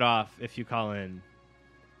will turn it off if you call in.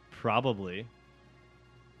 Probably.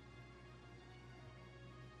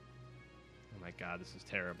 Oh my god, this is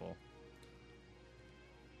terrible.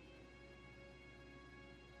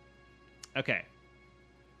 Okay.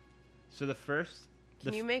 So the first...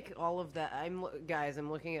 Can you make all of that... Guys, I'm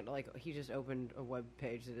looking at, like, he just opened a web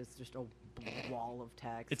page that is just a wall of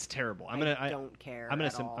text. It's terrible. I don't care I'm gonna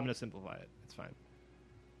at all. I'm gonna simplify it. It's fine.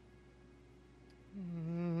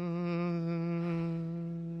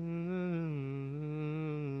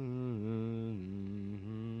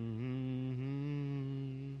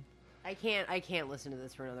 I can't listen to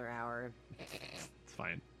this for another hour. It's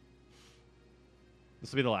fine.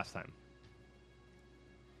 This will be the last time.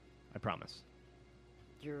 I promise.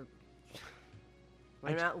 When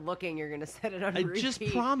I'm not looking, you're going to set it on I repeat. just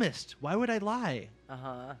promised. Why would I lie?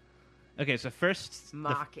 Uh-huh. Okay, so first...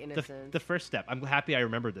 Mock innocence. The first step, I'm happy I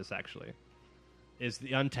remembered this, actually, is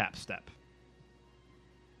the untap step.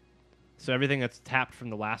 So everything that's tapped from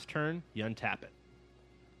the last turn, you untap it.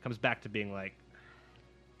 Comes back to being like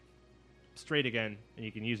straight again, and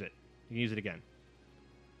you can use it. You can use it again.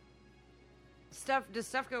 Does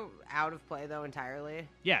stuff go out of play, though, entirely?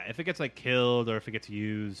 Yeah, if it gets, like, killed or if it gets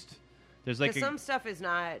used. There's, like... Because some stuff is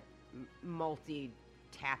not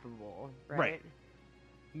multi-tappable, right?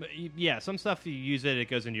 Yeah, some stuff you use it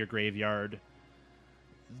goes into your graveyard.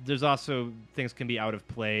 There's also things can be out of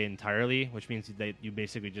play entirely, which means that you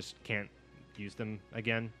basically just can't use them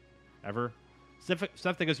again, ever.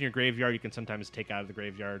 Stuff that goes in your graveyard you can sometimes take out of the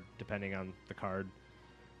graveyard depending on the card.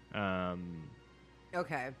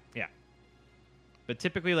 Okay. Yeah. But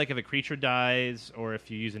typically, like, if a creature dies or if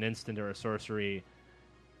you use an instant or a sorcery,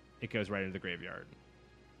 it goes right into the graveyard.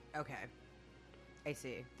 Okay. I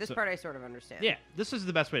see. This part I sort of understand. Yeah, this is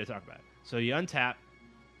the best way to talk about it. So you untap,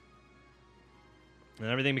 and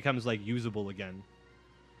everything becomes, like, usable again.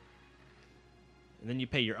 And then you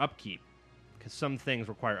pay your upkeep, because some things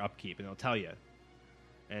require upkeep, and they'll tell you.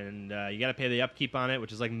 And you got to pay the upkeep on it,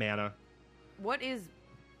 which is like mana. What is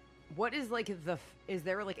like is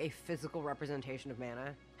there like a physical representation of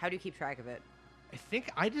mana? How do you keep track of it? I think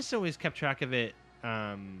I just always kept track of it.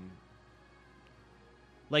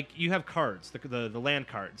 Like, you have cards. The land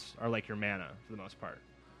cards are like your mana for the most part.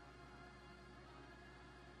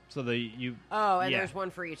 So there's one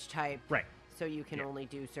for each type. Right. So you can only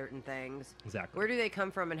do certain things. Exactly. Where do they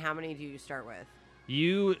come from, and how many do you start with?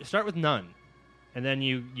 You start with none, and then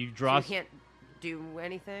you draw. So you can't do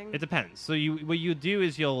anything? It depends. So what you do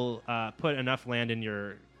is you'll put enough land in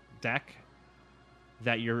your deck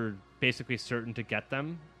that you're basically certain to get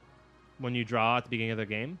them when you draw at the beginning of the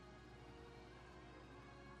game.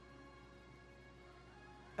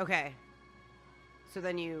 Okay. So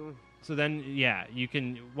then, yeah, you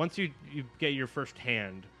can... Once you get your first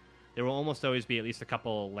hand, there will almost always be at least a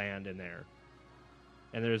couple land in there.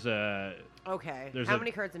 And there's a... Okay. How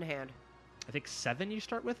many cards in hand? I think 7 you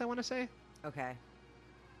start with, I want to say. Okay.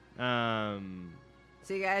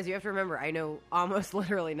 See, guys, you have to remember, I know almost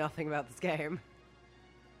literally nothing about this game.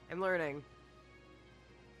 I'm learning.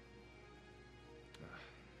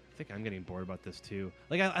 I think I'm getting bored about this, too.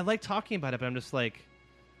 Like, I like talking about it, but I'm just like...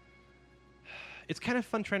 It's kind of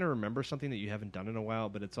fun trying to remember something that you haven't done in a while,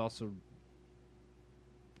 but it's also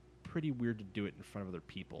pretty weird to do it in front of other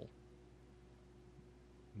people.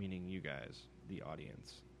 Meaning you guys, the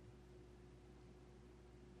audience.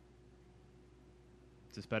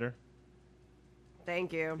 Is this better?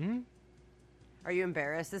 Thank you. Mm-hmm. Are you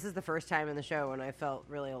embarrassed? This is the first time in the show when I felt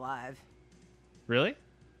really alive. Really?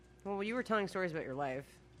 Well, you were telling stories about your life.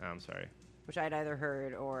 Oh, I'm sorry. Which I'd either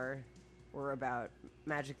heard or were about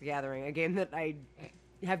Magic the Gathering, a game that I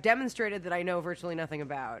have demonstrated that I know virtually nothing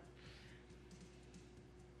about.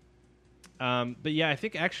 But yeah, I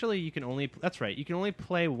think actually you can only... That's right. You can only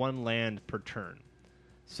play one land per turn.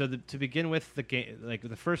 So to begin with the game, like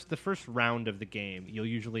the first round of the game, you'll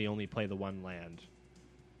usually only play the one land.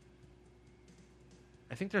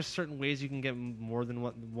 I think there's certain ways you can get more than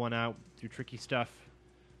one out through tricky stuff,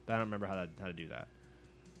 but I don't remember how to do that.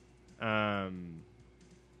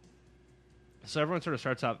 So everyone sort of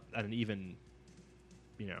starts out at an even,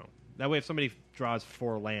 that way if somebody draws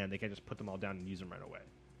 4 land, they can just put them all down and use them right away.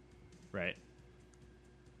 Right?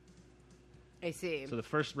 I see. So the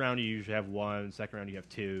first round you usually have 1, second round you have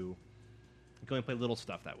 2. You can only play little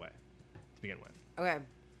stuff that way to begin with. Okay.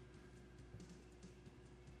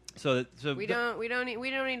 So we don't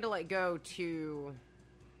need to like go too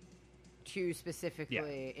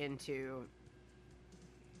specifically into.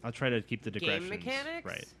 I'll try to keep the digressions. Game mechanics?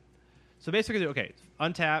 Right. So basically, okay,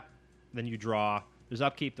 untap, then you draw. There's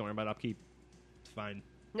upkeep. Don't worry about upkeep. It's fine.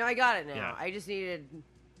 No, I got it now. Yeah. I just needed...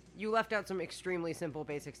 You left out some extremely simple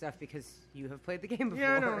basic stuff because you have played the game before.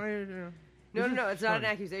 Yeah, no. No, it's not an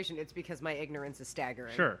accusation. It's because my ignorance is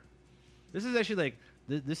staggering. Sure. This is actually like...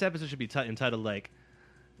 This episode should be entitled like...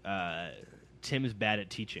 Tim's bad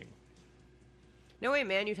at teaching. No way,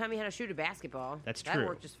 man. You taught me how to shoot a basketball. That's true. That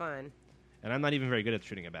worked just fine. And I'm not even very good at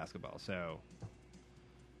shooting a basketball, so...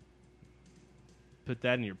 Put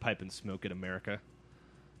that in your pipe and smoke it, America.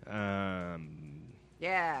 Yeah.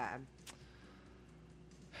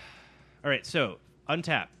 All right, so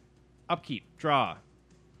untap, upkeep, draw,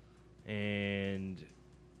 and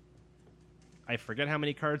I forget how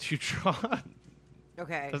many cards you draw.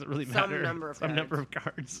 Okay. Doesn't really matter. Some number of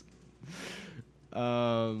cards.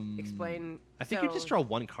 Explain. I think you just draw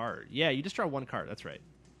one card. Yeah, you just draw one card. That's right.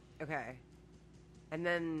 Okay. And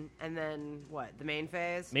then what? The main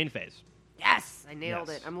phase? Main phase. Yes! I nailed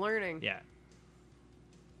it. I'm learning. Yeah.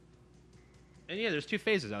 And yeah, there's 2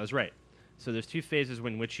 phases. I was right. So there's 2 phases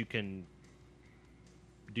in which you can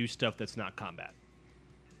do stuff that's not combat,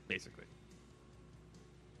 basically.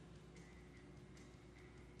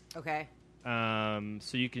 Okay.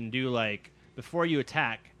 So you can do, like, before you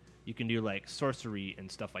attack, you can do, like, sorcery and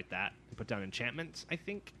stuff like that. And put down enchantments, I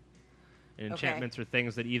think. And enchantments are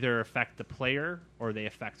things that either affect the player or they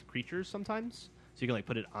affect creatures sometimes. So you can, like,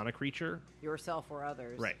 put it on a creature. Yourself or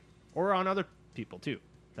others. Right. Or on other people, too.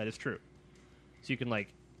 That is true. So you can, like,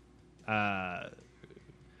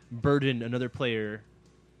 burden another player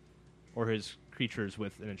or his creatures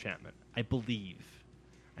with an enchantment. I believe.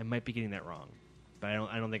 I might be getting that wrong, but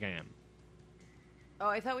I don't think I am. Oh,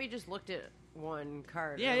 I thought we just looked at one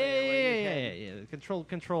card. Yeah.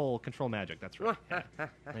 Control magic. That's right. Yeah.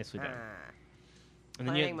 Nicely done. And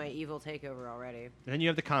then Planning my evil takeover already. And then you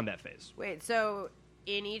have the combat phase. Wait, so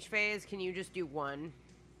in each phase, can you just do one?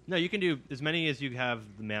 No, you can do as many as you have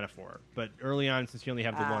the mana for. But early on, since you only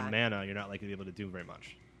have the 1 mana, you're not likely to be able to do very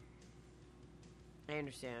much. I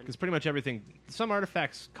understand. Because pretty much everything... Some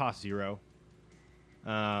artifacts cost 0.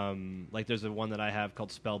 Like there's one that I have called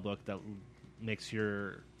Spellbook that makes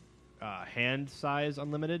your hand size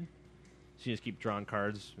unlimited. So you just keep drawing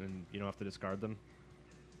cards and you don't have to discard them.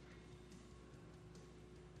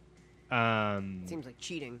 Seems like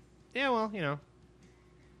cheating. Yeah, well, you know.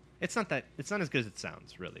 It's not as good as it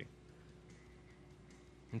sounds, really.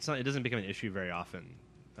 It doesn't become an issue very often.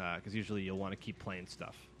 Because usually you'll want to keep playing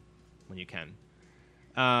stuff when you can.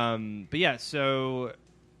 But yeah, so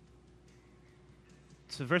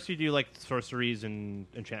first you do like sorceries and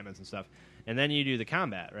enchantments and stuff, and then you do the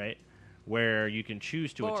combat, right? Where you can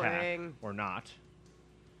choose to attack or not.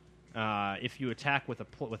 If you attack with a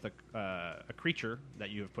creature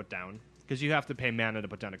that you have put down, because you have to pay mana to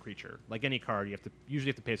put down a creature. Like any card, you usually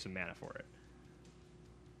have to pay some mana for it.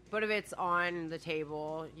 But if it's on the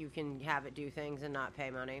table, you can have it do things and not pay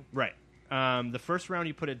money. Right. The first round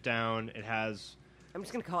you put it down, it has... I'm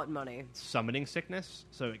just going to call it money. Summoning sickness,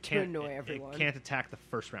 so it can't annoy everyone. It can't attack the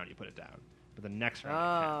first round you put it down, but the next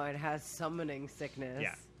round it has summoning sickness.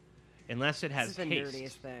 Yeah. Unless it has this is the haste.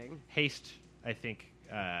 nerdiest thing. Haste, I think,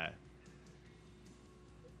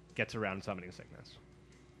 gets around summoning sickness.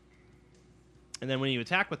 And then when you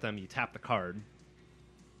attack with them, you tap the card.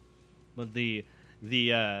 But the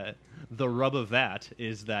rub of that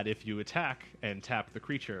is that if you attack and tap the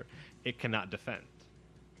creature, it cannot defend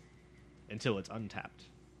until it's untapped.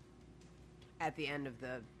 At the end of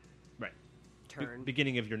the turn.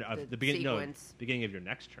 Beginning of your beginning of your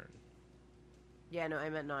next turn. Yeah, no, I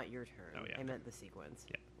meant not your turn. Oh, yeah. I meant the sequence.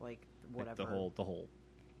 Yeah. Like whatever. Like the whole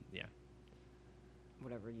yeah.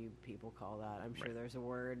 Whatever you people call that. I'm sure there's a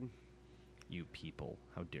word. You people,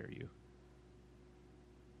 how dare you?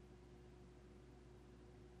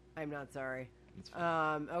 I'm not sorry.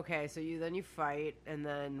 Okay, so you fight, and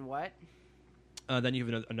then what? Then you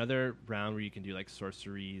have another round where you can do like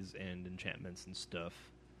sorceries and enchantments and stuff.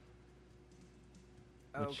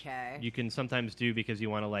 Okay. You can sometimes do because you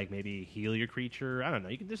want to like maybe heal your creature. I don't know.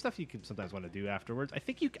 There's stuff you can sometimes want to do afterwards. I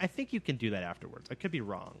think you can do that afterwards. I could be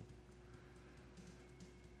wrong.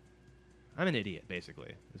 I'm an idiot,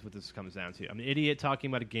 basically, is what this comes down to. I'm an idiot talking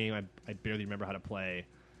about a game I barely remember how to play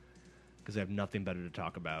because I have nothing better to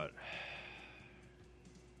talk about.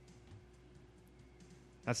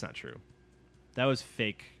 That's not true. That was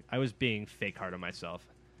fake. I was being fake hard on myself.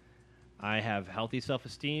 I have healthy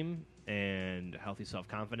self-esteem and healthy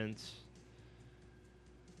self-confidence.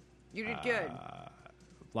 You did good. A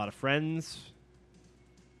lot of friends.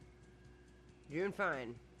 You're doing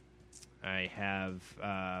fine. I have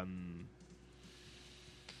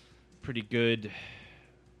pretty good...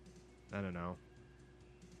 I don't know.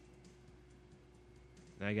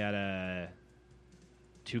 I got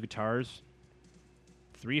 2 guitars.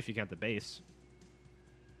 3 if you count the bass.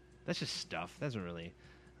 That's just stuff. That doesn't really...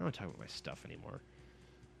 I don't want to talk about my stuff anymore.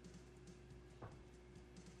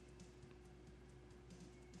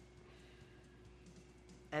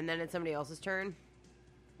 And then it's somebody else's turn?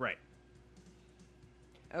 Right.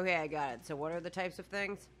 Okay, I got it. So what are the types of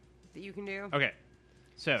things that you can do? Okay.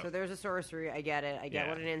 So there's a sorcery. I get it. I get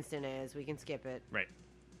what an instant is. We can skip it. Right.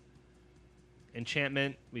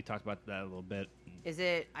 Enchantment. We talked about that a little bit. Is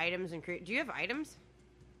it items and... Do you have items?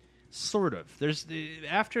 Sort of. There's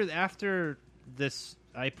after this,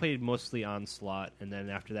 I played mostly Onslaught, and then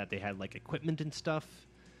after that they had like equipment and stuff.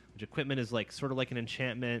 Which equipment is like sort of like an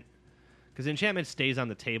enchantment, because enchantment stays on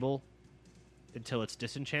the table until it's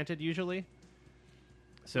disenchanted usually.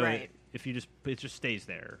 So right. it just stays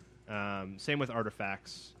there. Same with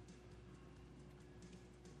artifacts.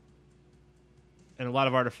 And a lot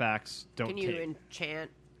of artifacts don't. Can you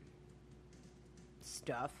enchant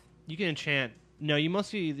stuff? You can enchant. No, you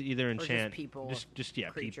mostly either enchant or just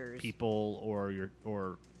people, creatures, people,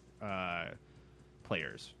 or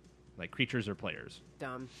players, like creatures or players.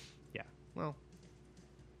 Dumb. Yeah. Well,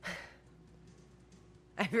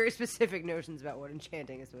 I have very specific notions about what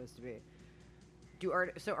enchanting is supposed to be.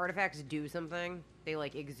 So artifacts do something? They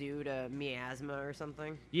like exude a miasma or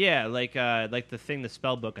something? Yeah, like the thing, the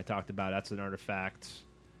spell book I talked about. That's an artifact.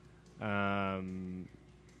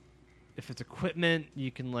 If it's equipment,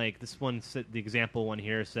 you can like this one. The example one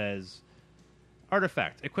here says,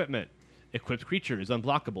 artifact equipment, equipped creature is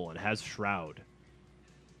unblockable and has shroud.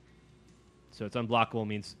 So it's unblockable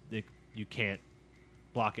means you can't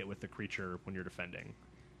block it with the creature when you're defending.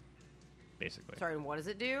 Basically. Sorry, and what does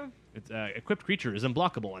it do? It's equipped creature is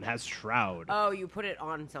unblockable and has shroud. Oh, you put it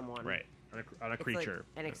on someone. Right. On a creature.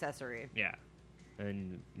 Like an accessory. Yeah.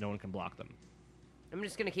 And no one can block them. I'm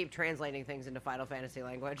just going to keep translating things into Final Fantasy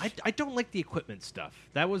language. I don't like the equipment stuff.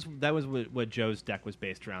 That was what Joe's deck was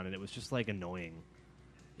based around, and it was just like annoying.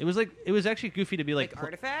 It was actually goofy to be like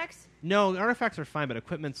artifacts? No, artifacts are fine, but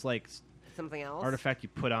equipment's like something else. Artifact you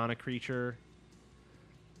put on a creature.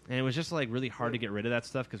 And it was just like really hard to get rid of that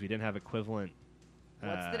stuff because we didn't have equivalent.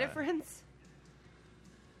 What's the difference?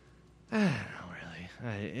 I don't know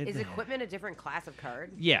really. Is equipment a different class of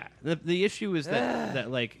card? Yeah. The issue is that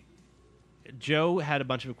like Joe had a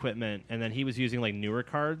bunch of equipment and then he was using like newer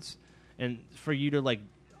cards, and for you to like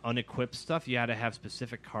unequip stuff, you had to have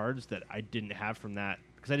specific cards that I didn't have from that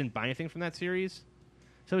because I didn't buy anything from that series.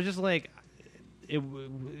 So it was just like it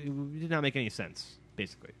did not make any sense,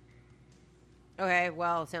 basically. Okay,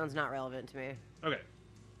 well, sounds not relevant to me. Okay.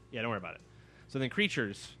 Yeah, don't worry about it. So then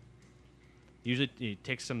creatures usually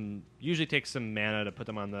takes some mana to put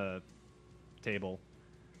them on the table.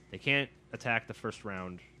 They can't attack the first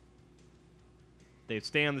round. They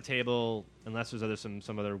stay on the table unless there's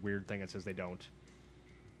some other weird thing that says they don't.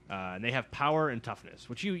 And they have power and toughness,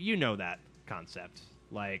 which you know that concept.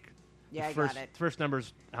 Like yeah, I got it. First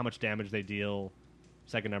number's how much damage they deal.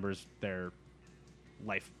 Second number's their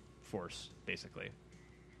life force, basically.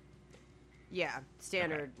 Yeah,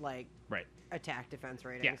 standard like right attack defense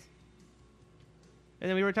ratings. Yeah. And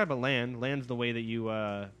then we were talking about land. Land's the way that you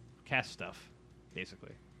cast stuff,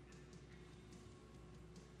 basically.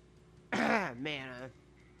 Mana.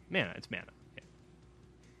 It's mana. Yeah.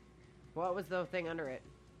 What was the thing under it?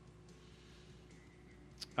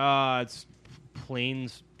 It's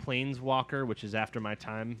Planeswalker, which is after my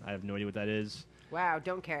time. I have no idea what that is. Wow,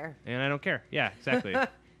 don't care. And I don't care. Yeah, exactly.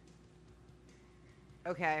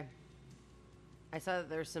 Okay. I saw that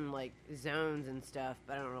there's some, like, zones and stuff,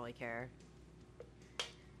 but I don't really care.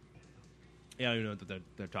 Yeah, I don't even know that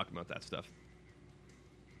they're talking about that stuff.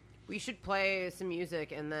 We should play some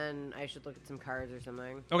music, and then I should look at some cards or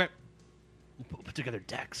something. Okay. We'll put together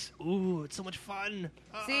decks. Ooh, it's so much fun.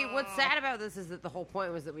 See, what's sad about this is that the whole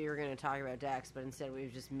point was that we were going to talk about decks, but instead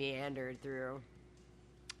we've just meandered through.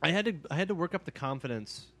 I had to work up the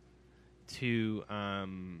confidence to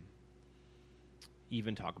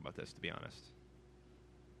even talk about this, to be honest.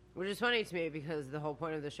 Which is funny to me because the whole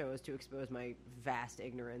point of the show is to expose my vast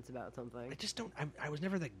ignorance about something. I just don't. I was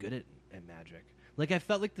never that good at Magic. Like I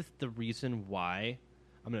felt like the reason why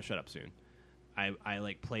I'm gonna shut up soon. I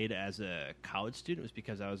like played as a college student was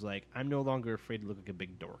because I was like, I'm no longer afraid to look like a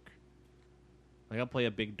big dork. Like I'll play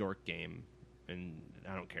a big dork game and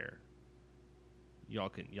I don't care. Y'all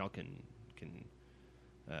can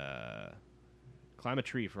climb a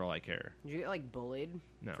tree for all I care. Did you get like bullied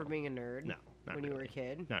for being a nerd? No, not when really. You were a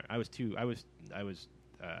kid. No, I was.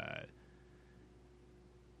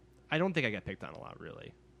 I don't think I got picked on a lot,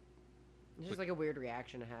 really. It's just like a weird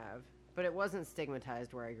reaction to have, but it wasn't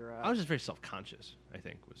stigmatized where I grew up. I was just very self-conscious, I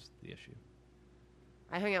think, was the issue.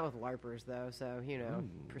 I hung out with LARPers though, so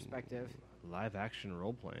perspective. Live action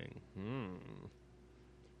role playing.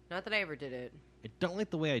 Not that I ever did it. I don't like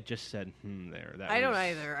the way I just said there. I don't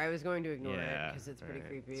either. I was going to ignore it because it's pretty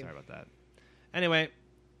creepy. Sorry about that. Anyway,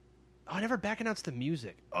 I never back announced the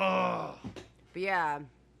music. Oh. But yeah.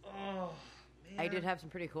 Oh, man. I did have some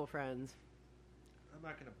pretty cool friends. I'm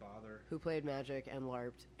not going to bother. Who played Magic and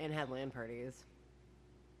LARPed and had LAN parties.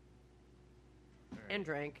 Right. And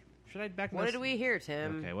drank. Should I back What did we hear,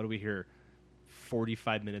 Tim? Okay, what did we hear?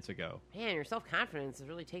 45 minutes ago. Man, your self-confidence is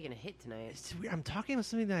really taking a hit tonight. It's weird. I'm talking about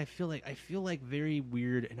something that I feel like very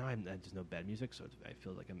weird. And now I just know bad music, so I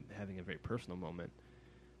feel like I'm having a very personal moment,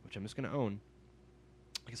 which I'm just going to own.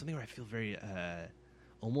 Like something where I feel very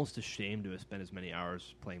almost ashamed to have spent as many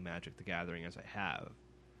hours playing Magic the Gathering as I have.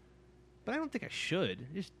 But I don't think I should.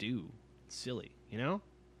 I just do. It's silly, you know?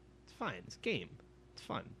 It's fine. It's a game. It's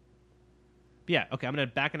fun. But yeah, okay, I'm going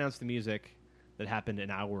to back announce the music that happened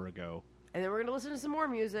an hour ago. And then we're going to listen to some more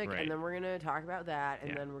music, right. And then we're going to talk about that,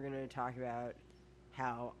 and then we're going to talk about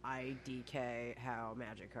how I DK how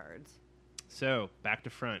Magic cards. So, back to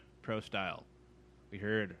front, pro style. We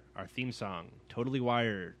heard our theme song, Totally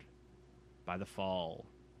Wired, by The Fall.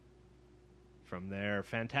 From their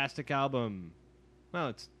fantastic album. Well,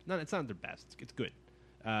 it's not their best. It's good.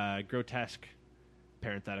 Grotesque,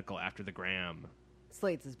 parenthetical, After the Gram.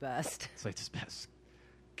 Slate's is best. Slate's is best.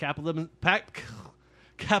 Capitalism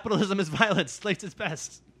is violence. Slate's is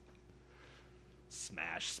best.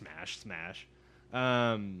 Smash, smash, smash.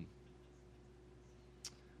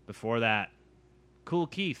 Before that, Kool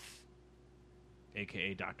Keith,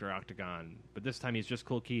 a.k.a. Dr. Octagon. But this time he's just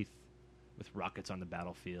Kool Keith with Rockets on the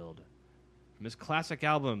Battlefield. From his classic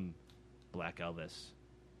album, Black Elvis.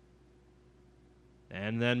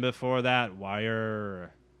 And then before that,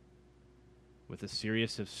 Wire with A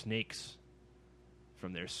Series of Snakes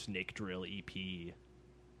from their Snake Drill EP.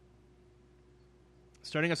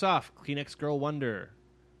 Starting us off, Kleenex Girl Wonder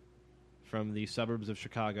from the suburbs of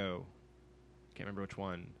Chicago. Can't remember which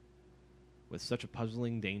one. With Such a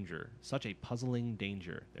Puzzling Danger. Such a Puzzling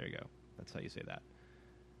Danger. There you go. That's how you say that.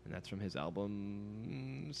 And that's from his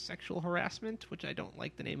album Sexual Harassment, which I don't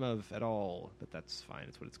like the name of at all, but that's fine.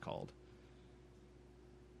 It's what it's called.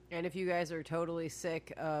 And if you guys are totally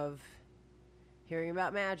sick of hearing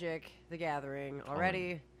about Magic the Gathering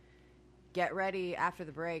already, get ready after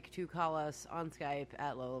the break to call us on Skype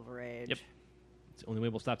at Low Level Rage. Yep. It's the only way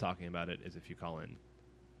we'll stop talking about it is if you call in.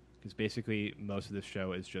 Because basically most of this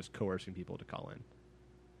show is just coercing people to call in.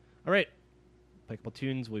 All right. Play a couple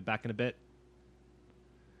tunes. We'll be back in a bit.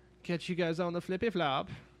 Catch you guys on the flippy flop.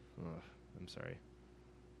 Oh, I'm sorry.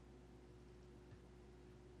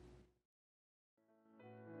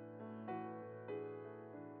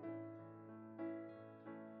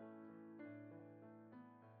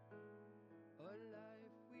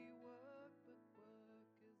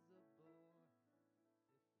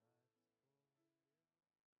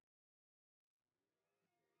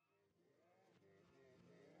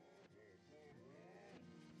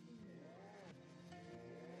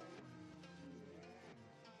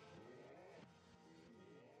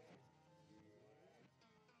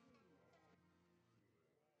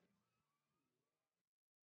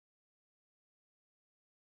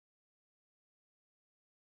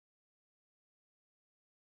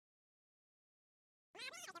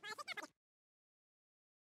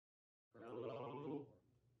 Hello?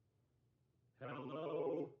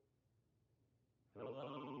 Hello?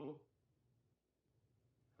 Hello?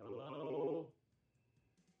 Hello?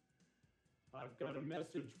 I've got a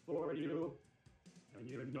message for you, and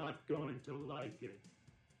you're not going to like it.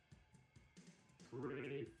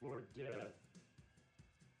 Pray for death.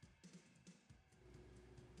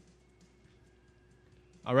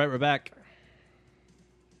 All right, we're back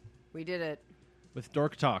We did it. with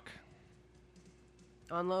Dork Talk.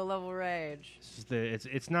 On Low Level Rage.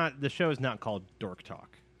 It's not, the show is not called Dork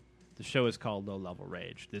Talk. The show is called Low Level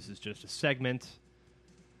Rage. This is just a segment.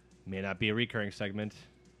 May not be a recurring segment.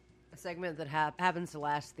 A segment that happens to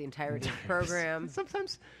last the entirety of the program.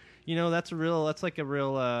 Sometimes, that's like a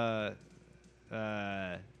real, is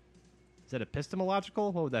that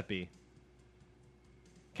epistemological? What would that be?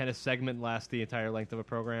 Can a segment last the entire length of a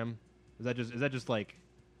program? Is that just like...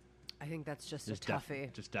 I think that's just a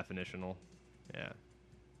toughie. Just definitional. Yeah.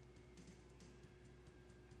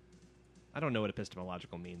 I don't know what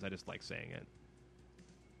epistemological means. I just like saying it.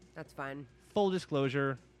 That's fine. Full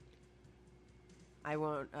disclosure. I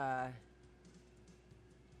won't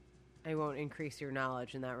increase your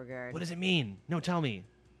knowledge in that regard. What does it mean? No, tell me.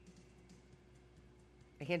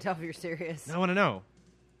 I can't tell if you're serious. I want to know.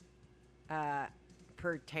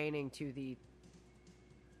 Pertaining to the...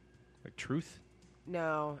 Like truth?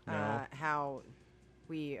 No. How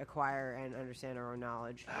we acquire and understand our own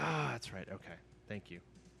knowledge. Ah, that's right. Okay. Thank you.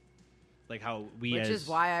 Like how we Which is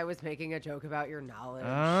why I was making a joke about your knowledge.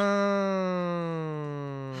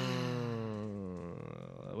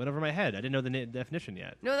 Went over my head. I didn't know the definition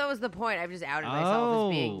yet. No, that was the point. I've just outed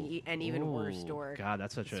myself as being an even worse dork. God,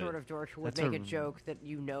 that's such a... sort of dork who would make a joke that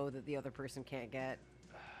you know that the other person can't get.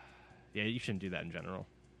 Yeah, you shouldn't do that in general.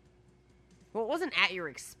 Well, it wasn't at your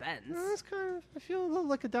expense. That's kind of... I feel a little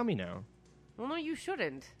like a dummy now. Well, no, you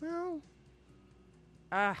shouldn't. Well,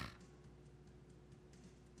 Ugh.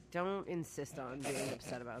 Don't insist on being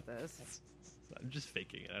upset about this. I'm just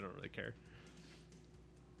faking it. I don't really care.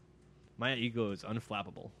 My ego is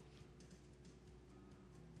unflappable.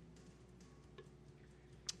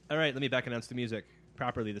 All right, let me back announce the music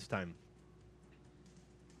properly this time.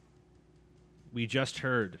 We just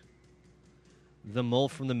heard The Mole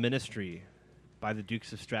from the Ministry by the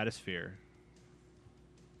Dukes of Stratosphere.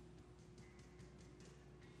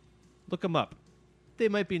 Look them up. They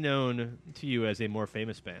might be known to you as a more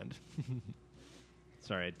famous band.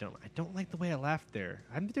 Sorry, I don't like the way I laughed there.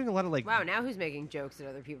 I'm doing a lot of Wow, now who's making jokes at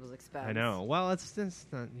other people's expense? I know. Well, it's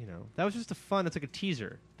not, that was just it's like a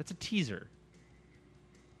teaser. That's a teaser.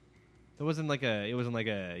 It wasn't like a,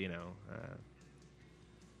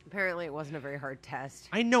 Apparently it wasn't a very hard test.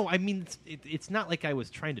 I know. I mean, it's not like I was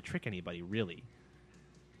trying to trick anybody, really.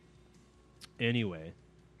 Anyway.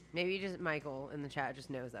 Maybe just Michael in the chat just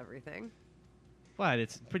knows everything. But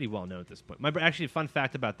it's pretty well known at this point. Actually, a fun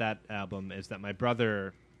fact about that album is that my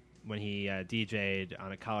brother, when he DJ'd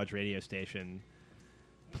on a college radio station,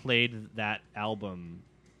 played that album,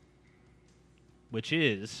 which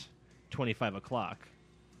is 25 O'Clock,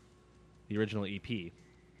 the original EP,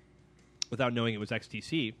 without knowing it was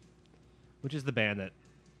XTC, which is the band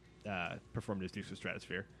that performed as Dukes of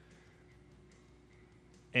Stratosphere.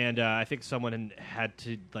 And I think someone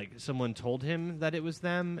someone told him that it was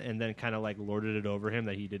them, and then kind of lorded it over him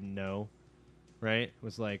that he didn't know, right? It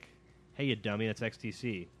was like, hey, you dummy, that's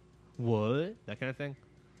XTC. What? That kind of thing.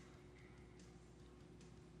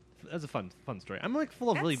 That's a fun story. I'm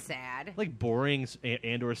full of That's really sad, boring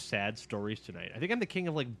and or sad stories tonight. I think I'm the king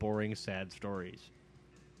of boring, sad stories.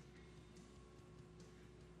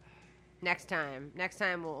 Next time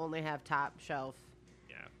we'll only have top shelf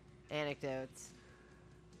anecdotes.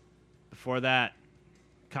 Before that,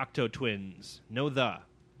 Cocteau Twins.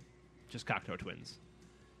 Just Cocteau Twins.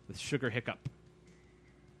 With Sugar Hiccup.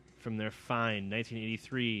 From their fine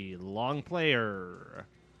 1983 long player,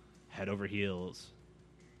 Head Over Heels.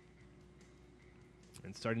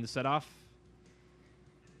 And starting to set off,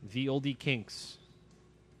 the Oldie Kinks,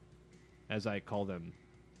 as I call them,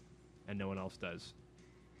 and no one else does.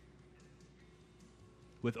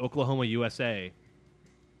 With Oklahoma, USA.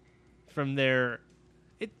 From their...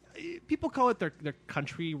 people call it their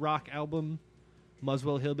country rock album,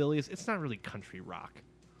 Muswell Hillbillies. It's not really country rock.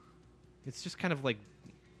 It's just kind of I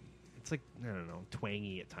don't know,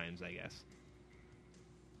 twangy at times, I guess.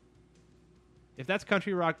 If that's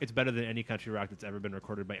country rock, it's better than any country rock that's ever been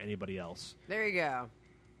recorded by anybody else. There you go.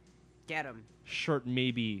 Get him. Short,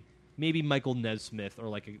 maybe Michael Nesmith, or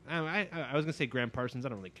I was gonna say Graham Parsons. I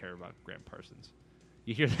don't really care about Graham Parsons.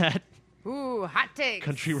 You hear that? Ooh, hot takes.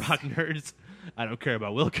 Country rock nerds. I don't care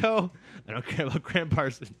about Wilco. I don't care about Graham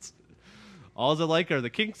Parsons. All I like are the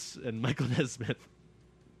Kinks and Michael Nesmith.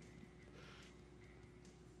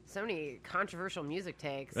 So many controversial music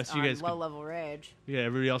takes Rest on you guys low-level rage. Yeah,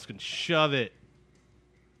 everybody else can shove it.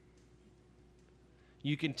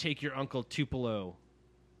 You can take your Uncle Tupelo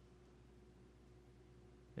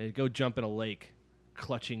and go jump in a lake,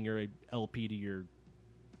 clutching your LP to your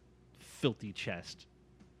filthy chest.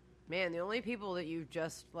 Man, the only people that you've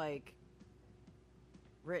just,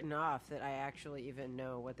 written off that I actually even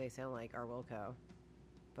know what they sound like are Wilco.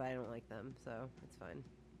 But I don't like them, so it's fine.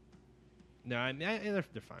 No, they're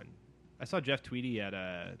fine. I saw Jeff Tweedy at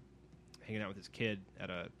hanging out with his kid at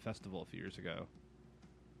a festival a few years ago.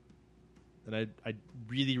 And I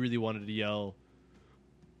really, really wanted to yell,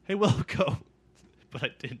 "Hey, Wilco!" but I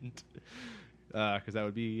didn't. Because that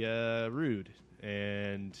would be rude.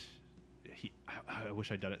 And I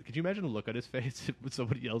wish I'd done it. Could you imagine the look on his face when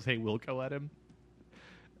somebody yells, "Hey, Wilco!" at him?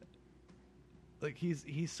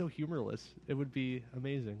 He's so humorless. It would be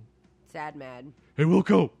amazing. Sad mad. Hey,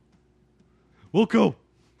 Wilco! Wilco!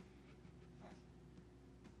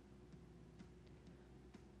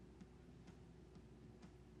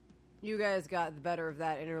 You guys got the better of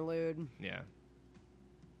that interlude. Yeah.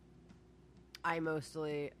 I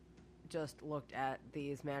mostly just looked at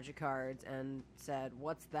these magic cards and said,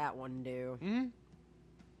 what's that one do? Mm-hmm.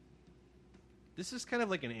 This is kind of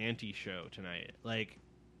like an anti-show tonight.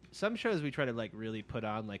 Some shows we try to really put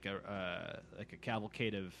on a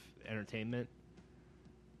cavalcade of entertainment.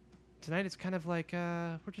 Tonight it's kind of we're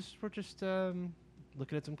just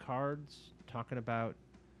looking at some cards, talking about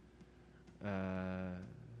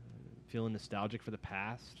feeling nostalgic for the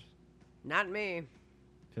past. Not me.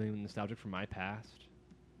 Feeling nostalgic for my past.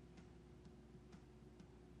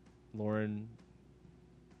 Lauren,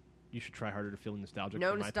 you should try harder to feel nostalgic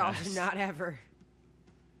for my past. No nostalgia, not ever.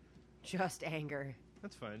 Just anger.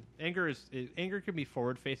 That's fine. Anger can be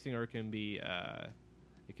forward facing or it can be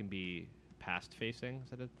past facing. Is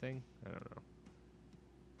that a thing? I don't know.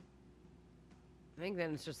 I think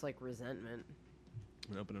then it's just like resentment. I'm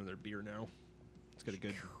gonna open another beer now. It's got a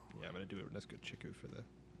good. Yeah, I'm gonna do a nice good chiku for the.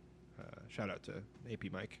 Shout out to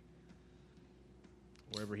AP Mike,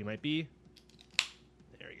 wherever he might be.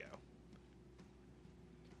 There you go.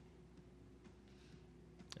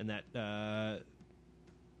 And that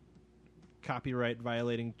copyright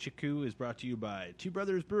violating chiku is brought to you by Two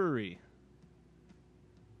Brothers Brewery.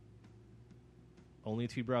 Only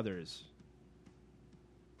Two Brothers.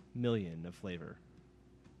 Million of flavor.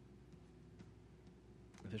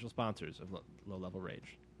 Official sponsors of Low Level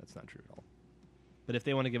Rage. That's not true at all. But if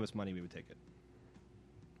they want to give us money, we would take it.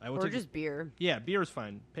 Or just beer. Yeah, beer is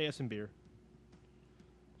fine. Pay us in beer.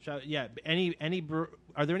 Are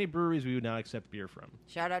there any breweries we would not accept beer from?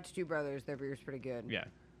 Shout out to Two Brothers. Their beer's pretty good. Yeah.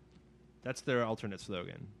 That's their alternate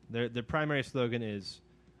slogan. Their primary slogan is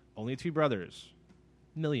only Two Brothers,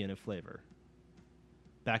 million of flavor.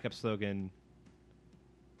 Backup slogan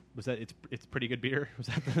was that it's pretty good beer?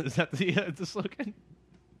 Is that the slogan?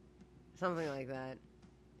 Something like that.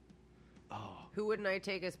 Oh. Who wouldn't I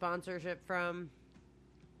take a sponsorship from?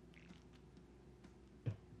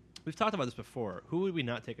 We've talked about this before. Who would we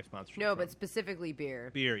not take a sponsorship from? No, but specifically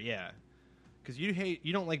beer. Beer, yeah. Because you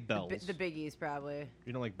don't like Bell's. The biggies, probably.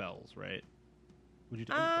 You don't like Bell's, right? Would you?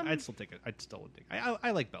 I'd still take it.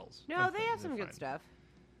 I like Bell's. No, they have some good stuff.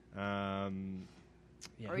 Yeah,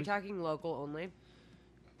 Are we talking local only?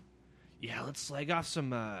 Yeah, let's slag off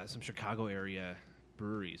some Chicago area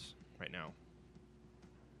breweries right now.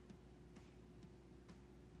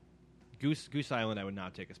 Goose Island, I would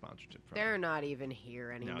not take a sponsorship from. They're not even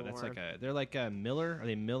here anymore. No, that's they're like a Miller. Are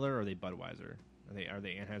they Miller or are they Budweiser? Are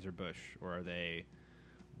they Anheuser-Busch or are they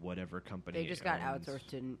whatever company? They just got outsourced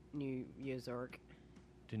to New York.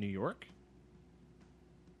 To New York?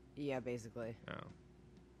 Yeah, basically. Oh.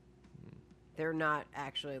 They're not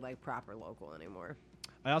actually like proper local anymore.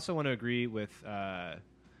 I also want to agree with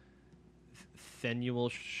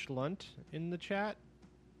Thenuel Schlunt in the chat.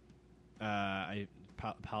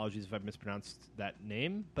 Apologies if I mispronounced that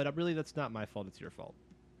name, but really that's not my fault. It's your fault.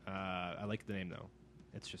 I like the name though.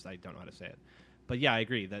 It's just I don't know how to say it. But yeah, I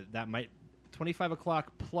agree that might 25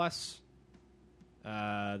 o'clock plus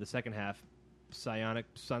the second half Psionic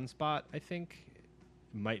Sunspot I think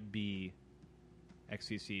might be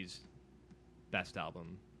XCC's best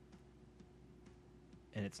album,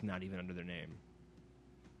 and it's not even under their name.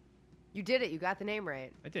 You did it. You got the name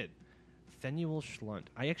right. I did. Thenuel Schlunt.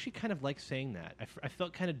 I actually kind of like saying that. I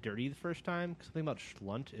felt kind of dirty the first time. Something about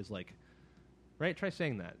Schlunt is like, right? Try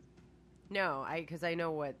saying that. No, because I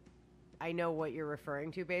know what you're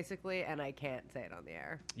referring to basically, and I can't say it on the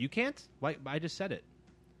air. You can't? Why? I just said it.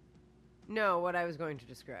 No, what I was going to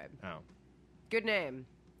describe. Oh. Good name.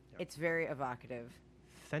 Yep. It's very evocative.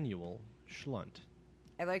 Thenuel Schlunt.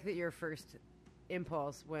 I like that your first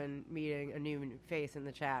impulse when meeting a new face in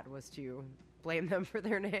the chat was to blame them for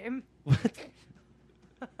their name. What?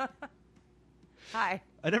 Hi.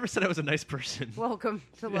 I never said I was a nice person. Welcome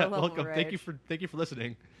to Low Level welcome. Rage. Thank you for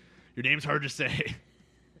listening. Your name's hard to say.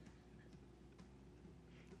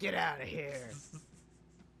 Get out of here.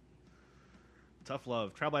 Tough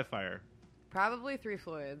Love. Trial by Fire. Probably Three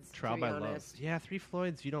Floyds. Trial to be by honest. Love. Yeah, Three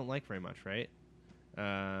Floyds you don't like very much, right?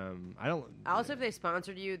 I don't. Also, if they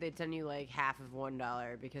sponsored you, they'd send you like half of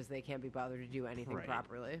 $1 because they can't be bothered to do anything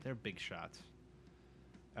properly. They're big shots.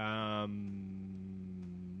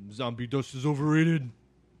 Zombie Dust is overrated.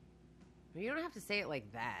 You don't have to say it like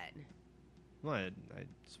that. Well, I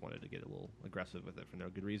just wanted to get a little aggressive with it for no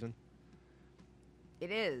good reason.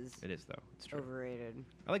 It is. It is, though. It's true. Overrated.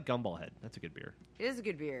 I like Gumball Head. That's a good beer. It is a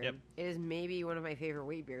good beer. Yep. It is maybe one of my favorite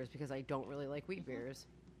wheat beers because I don't really like wheat beers.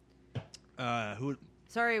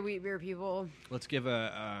 Sorry, wheat beer people. Let's give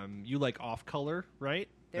a you like Off Color, right?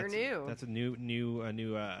 They're new. That's a new.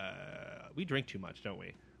 We drink too much, don't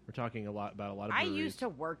we? We're talking about a lot of breweries. I used to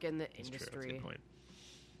work in the industry. That's true. That's a good point.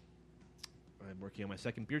 I'm working on my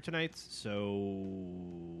second beer tonight, so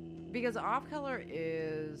because Off Color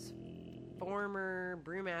is former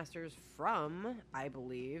brewmasters from, I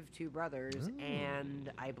believe, Two Brothers,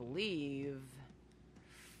 and I believe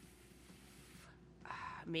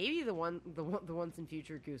maybe the ones in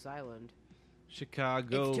future Goose Island.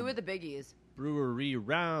 Chicago. It's two of the biggies. Brewery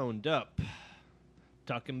Roundup.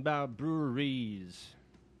 Talking about breweries.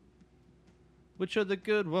 Which are the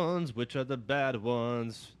good ones? Which are the bad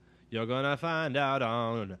ones? You're gonna find out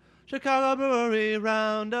on Chicago Brewery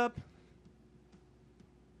Roundup.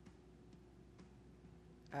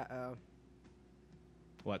 Uh-oh.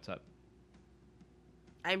 What's up?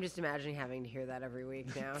 I'm just imagining having to hear that every week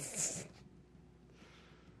now.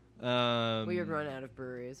 We would run out of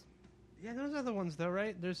breweries. Yeah, those are the ones though,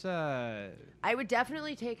 right? There's I would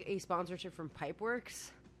definitely take a sponsorship from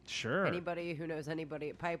Pipeworks. Sure. Anybody who knows anybody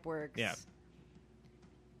at Pipeworks. Yeah.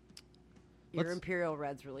 Your Imperial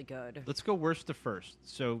Red's really good. Let's go worst to first.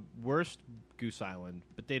 So worst, Goose Island,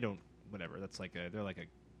 but they don't. Whatever. That's like they're like a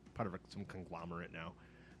part of some conglomerate now.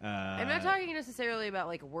 I'm not talking necessarily about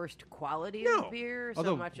like worst quality of beer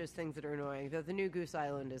so much as things that are annoying. The new Goose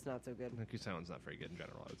Island is not so good. Goose Island's not very good in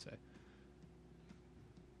general, I would say.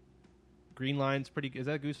 Green Line's pretty good. Is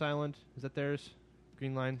that Goose Island? Is that theirs?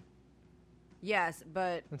 Green Line? Yes,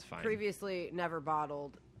 but that's fine. Previously never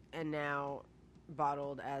bottled, and now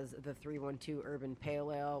bottled as the 312 Urban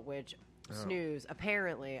Pale Ale, which snooze.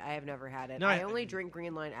 Apparently, I have never had it. No, I only drink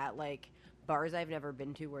Green Line at like bars I've never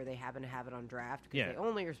been to where they happen to have it on draft because they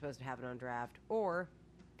only are supposed to have it on draft, or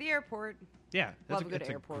the airport. Yeah, love a good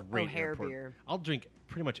airport. O'Hare beer. I'll drink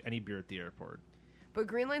pretty much any beer at the airport. But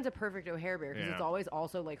Green Line's a perfect O'Hare beer because it's always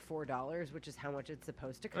also like $4, which is how much it's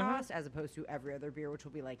supposed to cost, as opposed to every other beer, which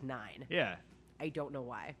will be like $9. Yeah, I don't know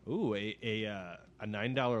why. Ooh, a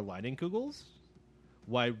 $9 Leinenkugels?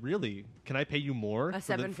 Why, really? Can I pay you more? A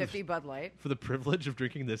 $7.50 Bud Light for the privilege of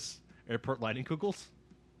drinking this airport Leinenkugels?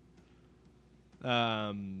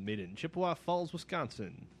 Made in Chippewa Falls,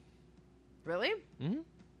 Wisconsin. Really? Mm-hmm.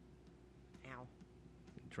 Ow.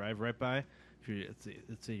 Drive right by. If you're,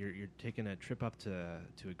 let's say you're taking a trip up to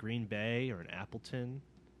a Green Bay or an Appleton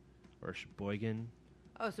or a Sheboygan.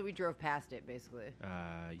 Oh, so we drove past it, basically.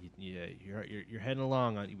 You're heading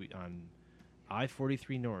along on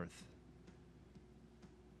I-43 North.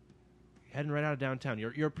 You're heading right out of downtown.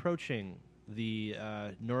 You're approaching the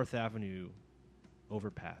North Avenue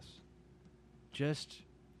overpass. Just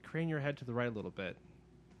crane your head to the right a little bit.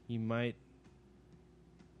 You might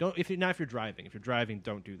don't if you're driving. If you're driving,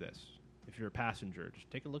 don't do this. If you're a passenger, just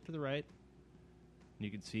take a look to the right, and you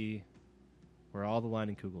can see where all the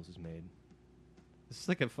Leinenkugels is made. This is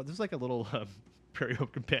like a little Prairie Home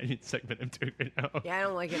Companion segment I'm doing right now. Yeah, I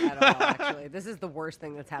don't like it at all. Actually, this is the worst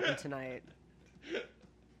thing that's happened tonight.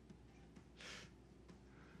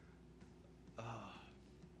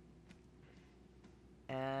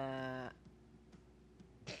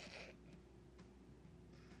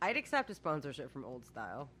 I'd accept a sponsorship from Old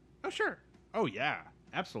Style. Oh, sure. Oh, yeah.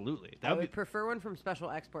 Absolutely. I would prefer one from Special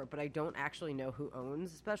Export, but I don't actually know who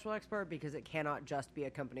owns Special Export because it cannot just be a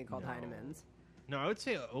company called Heinemann's. No, I would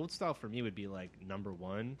say Old Style for me would be like number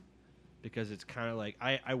one because it's kind of like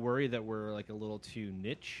I worry that we're like a little too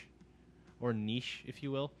niche or niche, if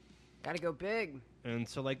you will. Got to go big. And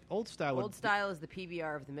so like Old Style is the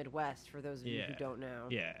PBR of the Midwest for those of you who don't know.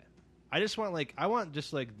 Yeah. I want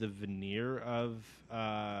just like the veneer of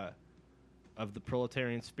the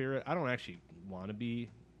proletarian spirit. I don't actually want to be,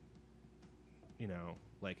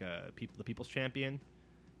 like the people's champion,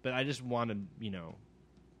 but I just want to,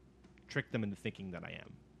 trick them into thinking that I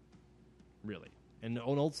am. Really. And an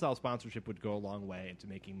Old Style sponsorship would go a long way into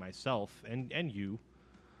making myself and you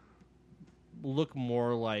look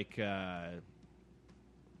more like the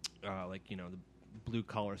blue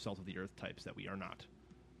collar salt of the earth types that we are not.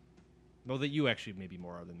 Well, that you actually maybe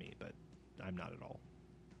more are than me, but I'm not at all.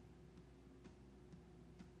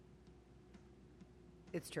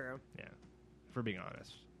 It's true. Yeah, if we're being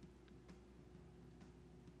honest.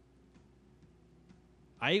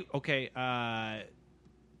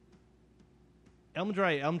 Elm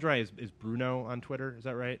Dry is Bruno on Twitter. Is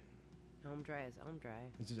that right? Elm Dry is Elm Dry.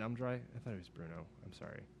 Is this Elm Dry? I thought it was Bruno. I'm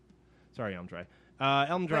sorry. Sorry, Elm Dry.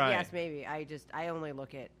 Elm Dry. But yes, maybe. I only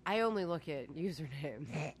look at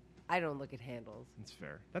usernames. I don't look at handles. That's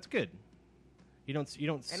fair. That's good. I don't see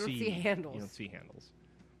handles. You don't see handles.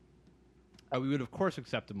 We would of course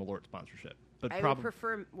accept a Malort sponsorship, but I would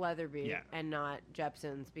prefer Leatherby and not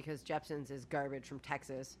Jepson's because Jepson's is garbage from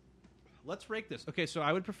Texas. Let's rake this. Okay, so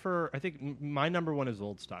I would prefer. I think my number one is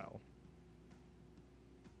Old Style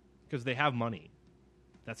because they have money.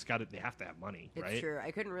 They have to have money, right? It's true.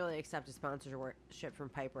 I couldn't really accept a sponsorship from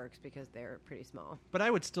Pipeworks because they're pretty small. But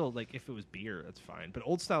I would still, like, if it was beer, that's fine. But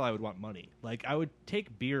Old Style, I would want money. Like, I would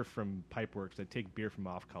take beer from Pipeworks. I'd take beer from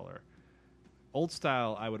Off Color. Old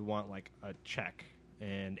Style, I would want, like, a check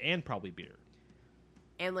and probably beer.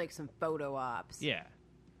 And, like, some photo ops. Yeah.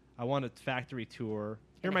 I want a factory tour.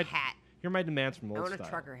 And a hat. Here are my demands from Old Style. I want a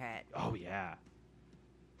trucker hat. Oh, yeah.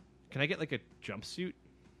 Can I get, like, a jumpsuit?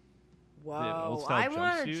 Whoa, I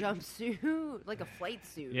want a jumpsuit, like a flight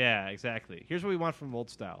suit. Yeah, exactly. Here's what we want from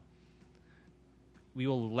Old Style. We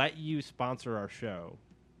will let you sponsor our show,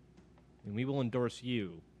 and we will endorse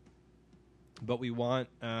you, but we want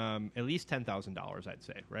at least $10,000, I'd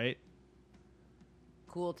say, right?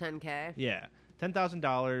 Cool 10K. Yeah,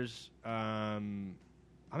 $10,000. I'm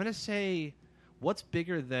gonna say, what's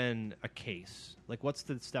bigger than a case? Like, what's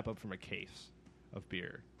the step up from a case of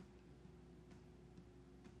beer?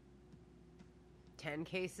 10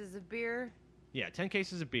 cases of beer. Yeah, 10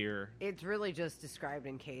 cases of beer. It's really just described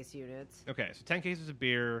in case units. Okay, so 10 cases of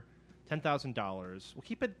beer, $10,000. We'll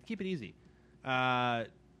keep it easy.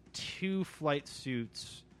 2 flight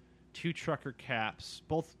suits, 2 trucker caps,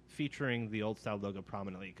 both featuring the Old Style logo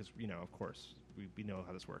prominently because, of course, we know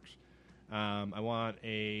how this works. I want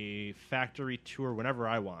a factory tour whenever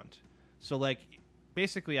I want. So, like,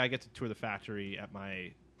 basically, I get to tour the factory at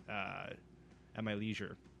my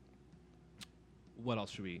leisure. What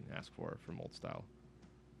else should we ask for from Old Style?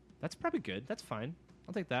 That's probably good. That's fine.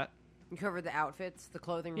 I'll take that. You covered the outfits, the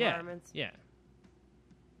clothing requirements? Yeah.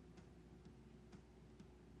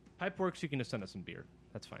 Pipeworks, you can just send us some beer.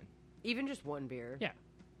 That's fine. Even just one beer? Yeah.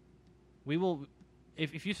 We will...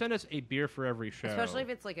 If you send us a beer for every show... Especially if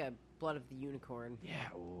it's like a Blood of the Unicorn. Yeah.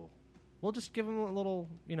 Ooh. We'll just give them a little...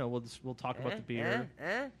 we'll talk about the beer.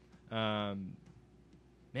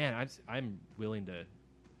 Man, I'm willing to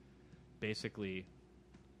basically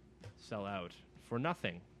sell out for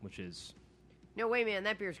nothing, which is... No way, man.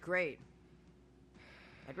 That beer's great.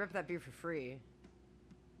 I'd rip that beer for free.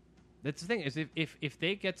 That's the thing, is if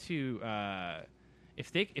they get to...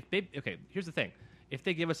 okay, here's the thing. If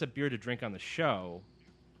they give us a beer to drink on the show,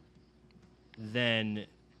 then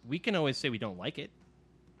we can always say we don't like it,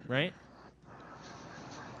 right?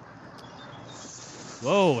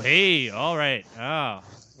 Whoa, hey, all right. Oh,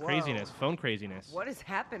 craziness, phone craziness. What is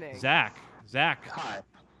happening? Zach. Hi.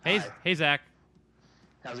 Hey, Zach.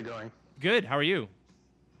 How's it going? Good, how are you?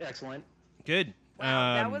 Excellent. Good.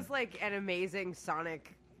 Wow, that was like an amazing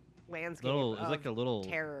sonic landscape. It was like a little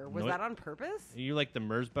terror. Was that on purpose? Are you like the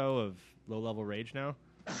Merzbow of low-level rage now?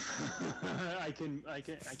 I can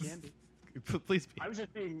be. Please be. I was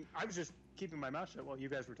just keeping my mouth shut while you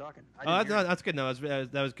guys were talking. That's good. No,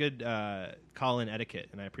 that was good call-in etiquette,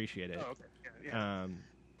 and I appreciate it. Oh, okay. Yeah.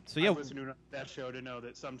 So yeah, I listened to that show to know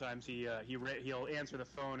that sometimes he'll answer the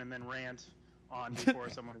phone and then rant on before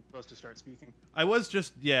someone is supposed to start speaking. I was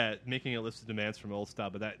just making a list of demands from Old Style,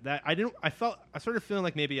 but that I didn't. I started feeling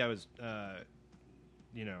like maybe I was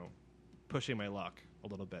pushing my luck a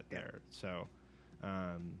little bit there. So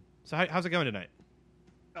how's it going tonight?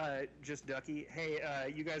 Just Ducky.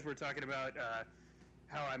 Hey, you guys were talking about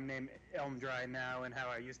how I'm named Elm Dry now and how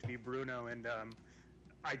I used to be Bruno, and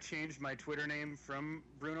I changed my Twitter name from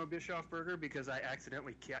Bruno Bischofberger because I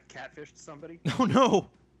accidentally catfished somebody. Oh no!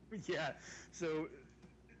 Yeah, so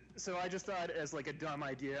I just thought, as like a dumb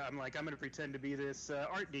idea, I'm going to pretend to be this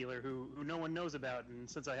art dealer who no one knows about, and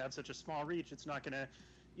since I have such a small reach, it's not going to,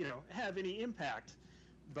 have any impact.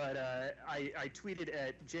 But I tweeted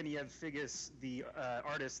at Genevieve Figgis, the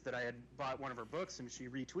artist, that I had bought one of her books, and she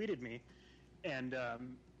retweeted me. And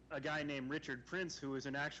a guy named Richard Prince, who is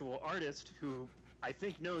an actual artist who I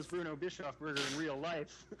think knows Bruno Bischofberger in real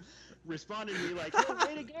life, responded to me like, "Hey,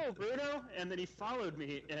 way to go, Bruno!" And then he followed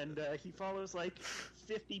me, and he follows like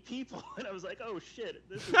 50 people, and I was like, "Oh shit,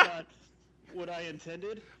 this is not what I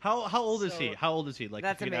intended." How old is he? How old is he? Like,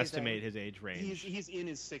 if you could estimate his age range. He's in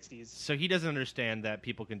his 60s. So he doesn't understand that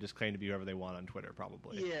people can just claim to be whoever they want on Twitter,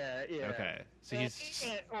 probably. Yeah. Okay. So he's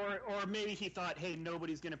or maybe he thought, hey,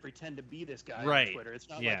 nobody's going to pretend to be this guy right. on Twitter. It's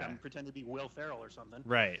not like I'm pretending to be Will Ferrell or something.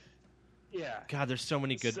 Right. Yeah. God, there's so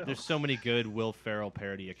many good Will Ferrell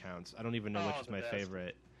parody accounts. I don't even know which is my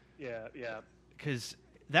favorite. Yeah. Because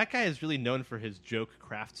that guy is really known for his joke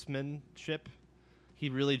craftsmanship. He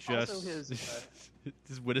really just also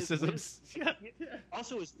his witticisms.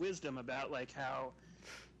 Also his wisdom about like how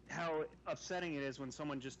upsetting it is when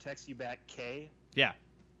someone just texts you back K. Yeah.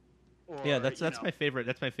 Or, that's my favorite.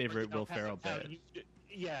 That's my favorite Will Ferrell bit.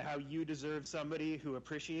 How you deserve somebody who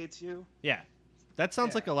appreciates you. Yeah. That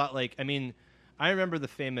sounds like a lot like, I mean, I remember the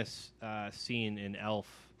famous scene in Elf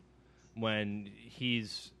when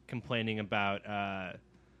he's complaining about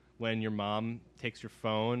when your mom takes your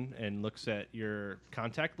phone and looks at your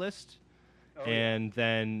contact list and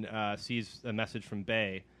then sees a message from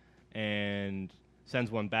Bay and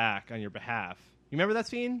sends one back on your behalf. You remember that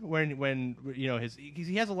scene when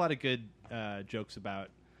he has a lot of good jokes about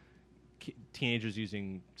teenagers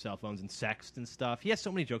using cell phones and sext and stuff. He has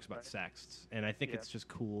so many jokes about sexts, and I think it's just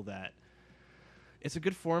cool that it's a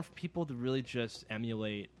good forum for people to really just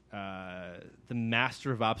emulate the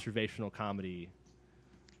master of observational comedy,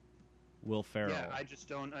 Will Ferrell. Yeah, I just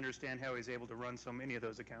don't understand how he's able to run so many of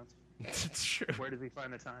those accounts. It's true. Where does he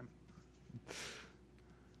find the time?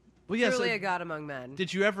 Well, yeah, truly a god among men.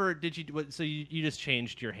 So you just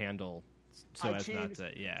changed your handle so I as not changed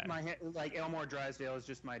to, yeah. like Elmore Drysdale is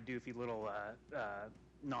just my doofy little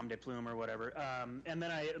nom de plume or whatever. And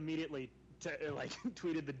then I immediately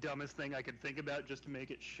tweeted the dumbest thing I could think about just to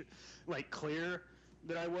make it clear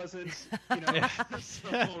that I wasn't, so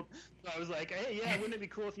I was like, hey, yeah, wouldn't it be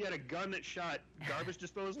cool if you had a gun that shot garbage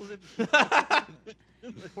disposals?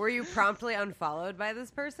 Were you promptly unfollowed by this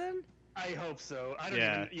person? I hope so. I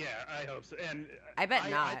hope so. And I bet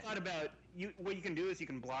not. I thought about what you can do is you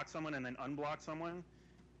can block someone and then unblock someone,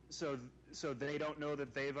 so they don't know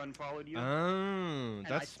that they've unfollowed you. Oh, and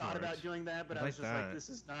that's I thought smart. about doing that, but I was just like, this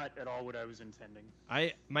is not at all what I was intending.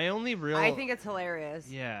 I think it's hilarious.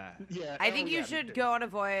 Yeah. Yeah. I think you should go on a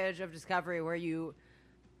voyage of discovery where you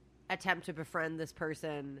attempt to befriend this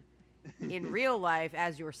person in real life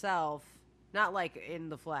as yourself, not like in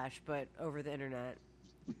the flesh, but over the internet.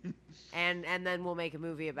 And then we'll make a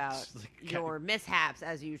movie about your mishaps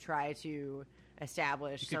as you try to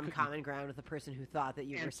establish some common ground with the person who thought that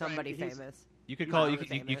you were somebody famous. You could call it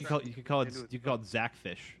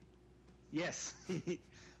Zachfish. Yes.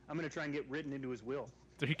 I'm going to try and get written into his will.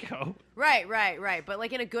 There you go. Right. But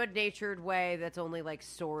like in a good-natured way that's only like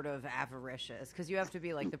sort of avaricious, because you have to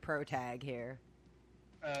be like the pro tag here.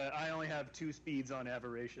 I only have 2 speeds on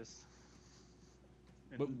avaricious.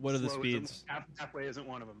 What are the speeds? Halfway isn't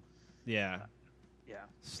one of them. Yeah. Yeah.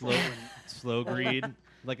 Slow greed,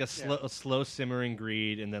 like a slow simmering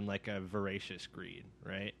greed, and then like a voracious greed,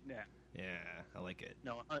 right? Yeah. Yeah, I like it.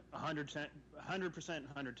 No, 100%,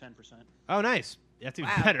 110%. Oh, nice. That's even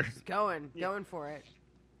Wow, better. Just going for it.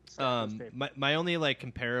 My only like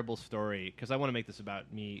comparable story, because I want to make this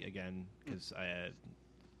about me again, because I'm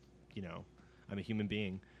a human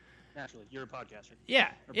being. Naturally, you're a podcaster.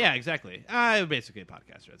 Yeah, exactly. I'm basically a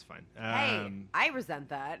podcaster. That's fine. Hey, I resent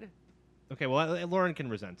that. Okay, well, Lauren can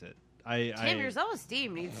resent it. Tim, your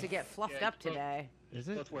self-esteem needs to get fluffed up today. Is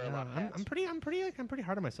it? Let's wear a lot of hats. I'm pretty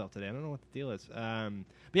hard on myself today. I don't know what the deal is. But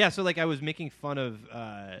yeah, so like I was making fun of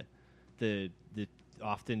the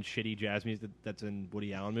often shitty jazz music that's in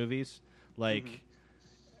Woody Allen movies, like. Mm-hmm.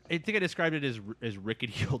 I think I described it as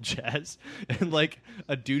rickety old jazz, and like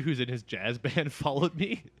a dude who's in his jazz band followed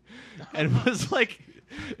me, and was like,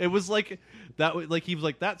 it was like that. Like he was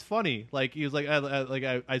like, that's funny. Like he was like,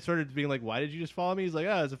 I started being like, why did you just follow me? He's like,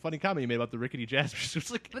 it's a funny comment you made about the rickety jazz.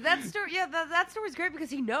 It like, but that story, that story's great because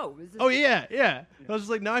he knows. Oh yeah. I was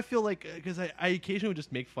just like, now I feel like because I occasionally would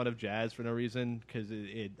just make fun of jazz for no reason because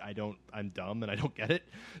I'm dumb and I don't get it,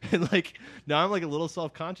 and like now I'm like a little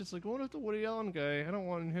self conscious. Like, what if the Woody Allen guy? I don't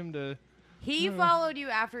want him to. He followed you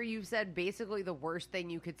after you said basically the worst thing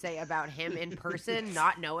you could say about him in person,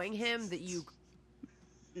 not knowing him, that you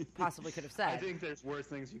possibly could have said. I think there's worse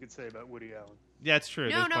things you could say about Woody Allen. Yeah, it's true.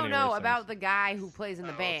 No, about the guy who plays in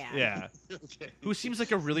the band. Yeah. Okay. Who seems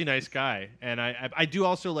like a really nice guy. And I do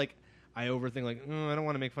also like, I overthink like, I don't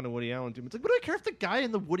want to make fun of Woody Allen. It's like, what do I care if the guy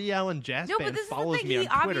in the Woody Allen jazz band follows me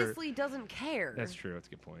on Twitter? He obviously doesn't care. That's true. That's a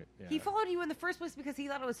good point. Yeah. He followed you in the first place because he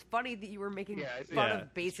thought it was funny that you were making fun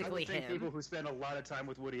of basically I think him. People who spend a lot of time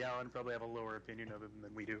with Woody Allen probably have a lower opinion of him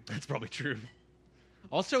than we do. That's probably true.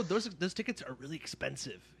 Also, those tickets are really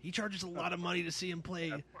expensive. He charges a lot of money to see him play.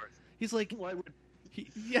 Of course. He's like, why would?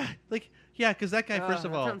 Because that guy, first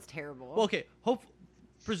of all, that sounds terrible. Well, okay,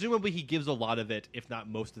 presumably he gives a lot of it, if not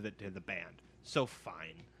most of it, to the band. So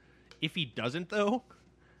fine. If he doesn't, though,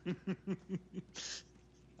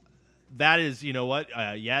 that is, you know what?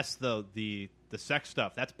 Yes, the sex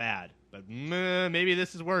stuff, that's bad, but maybe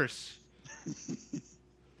this is worse.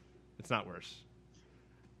 It's not worse.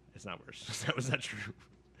 It's not worse. That was not true.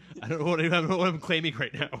 I don't know what I'm claiming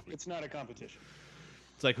right now. It's not a competition.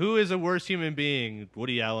 It's like, who is a worse human being,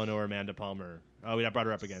 Woody Allen or Amanda Palmer? Oh, I brought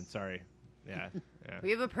her up again. Sorry. Yeah.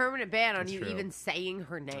 We have a permanent ban on That's you true. even saying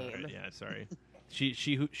her name. Right, yeah, sorry.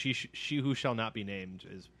 She who shall not be named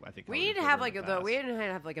is, I think. We need to have like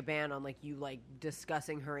a ban on like you like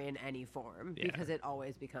discussing her in any form because it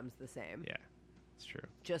always becomes the same. Yeah, it's true.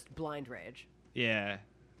 Just blind rage. Yeah,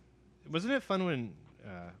 wasn't it fun when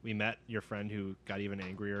we met your friend who got even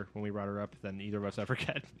angrier when we brought her up than either of us ever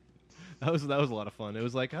get? That was a lot of fun. It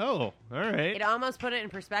was like, oh, all right. It almost put it in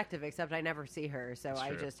perspective, except I never see her, so That's I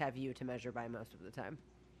true. just have you to measure by most of the time.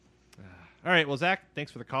 All right, well, Zach,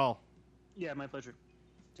 thanks for the call. Yeah, my pleasure.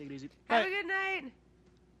 Take it easy. Have a good night.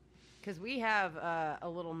 Because we have a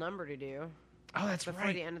little number to do. Oh, that's before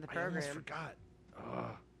right. the end of the I program. almost forgot.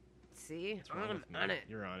 Oh, See? what's wrong with me? On it.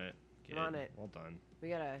 You're on it. Good. I'm on it. Well done. We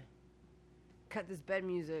gotta cut this bed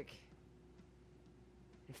music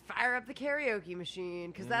and fire up the karaoke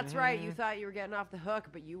machine. Because that's right, you thought you were getting off the hook,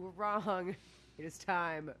 but you were wrong. It is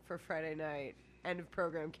time for Friday night. End of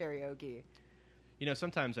program karaoke. You know,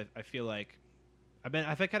 sometimes I feel like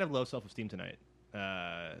I've had kind of low self-esteem tonight,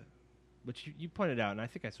 which you pointed out, and I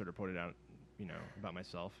think I sort of pointed out, about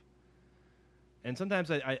myself. And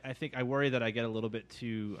sometimes I think I worry that I get a little bit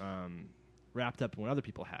too wrapped up in what other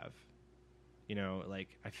people have. Like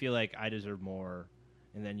I feel like I deserve more,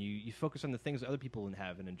 and then you focus on the things that other people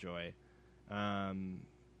have and enjoy.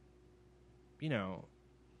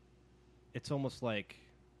 It's almost like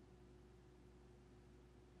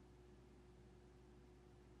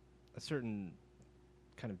a certain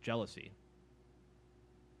kind of jealousy.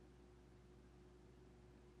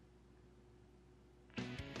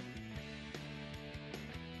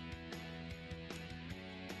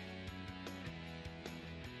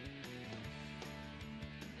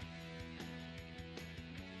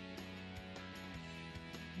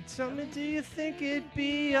 Tell me, do you think it'd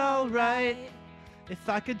be alright if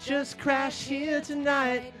I could just crash here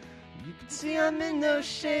tonight? You can see I'm in no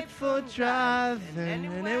shape for driving,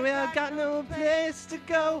 anyway I got no place to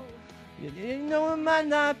go. You know it might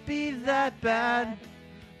not be that bad.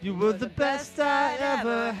 You were the best I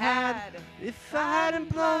ever had. If I hadn't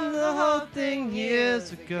blown the whole thing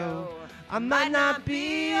years ago, I might not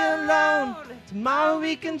be alone. Tomorrow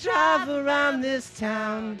we can drive around this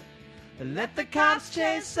town and let the cops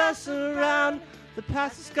chase us around. The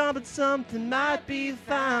past is gone, but something might be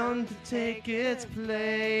found to take its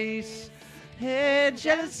place. Hey,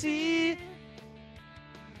 jealousy.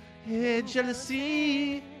 Hey,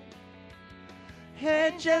 jealousy.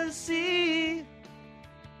 Hey, jealousy.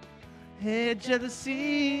 Hey,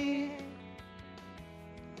 jealousy.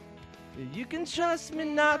 You can trust me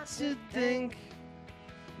not to think,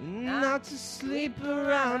 not to sleep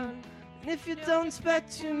around. And if you don't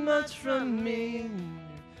expect too much from me,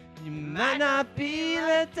 you might not be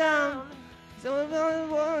let down. So all I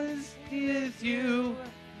want is be with you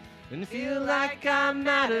and feel like I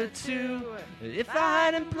matter too. If I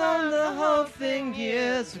hadn't blown the whole thing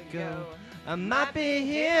years ago, I might be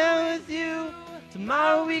here with you.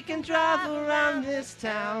 Tomorrow we can drive around this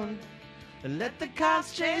town and let the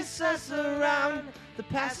cops chase us around. The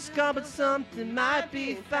past is gone, but something might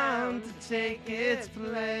be found to take its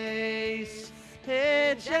place.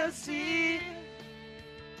 Hey, jealousy.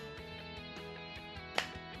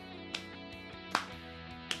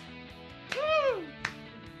 Woo!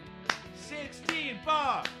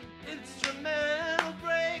 16-bar instrumental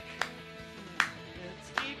break. Let's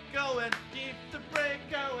keep going, keep the break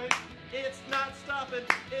going. It's not stopping,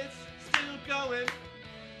 it's still going.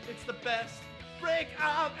 It's the best break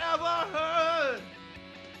I've ever heard.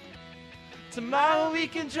 Tomorrow we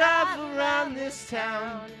can drive around this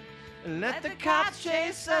town and let the cops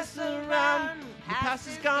chase us around. The past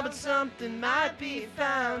is gone, but something might be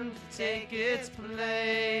found to take its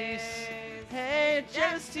place. Hey,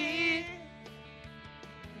 jealousy.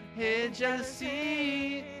 Hey,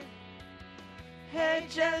 jealousy. Hey,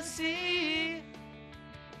 jealousy.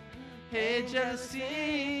 Hey,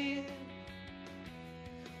 jealousy.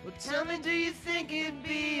 Well, tell me, do you think it'd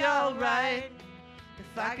be alright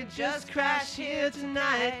if I could just crash here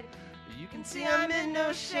tonight? You can see I'm in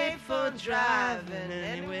no shape for driving,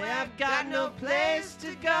 anyway I've got no place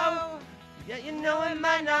to go. Yeah, you know it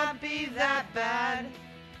might not be that bad.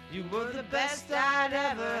 You were the best I'd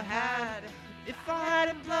ever had. If I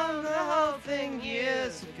hadn't blown the whole thing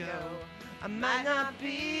years ago, I might not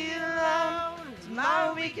be alone.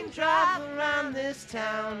 Tomorrow we can drive around this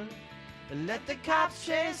town and let the cops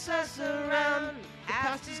chase us around. The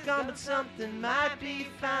past is gone, but something might be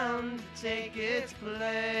found to take its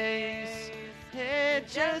place. Hey,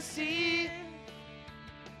 jealousy.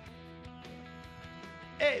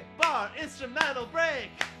 8-bar instrumental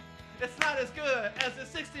break. It's not as good as the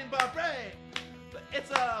 16-bar break, but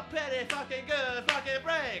it's a pretty fucking good fucking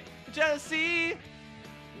break. Jealousy.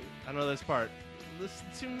 I know this part. Listen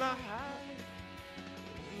to my heart.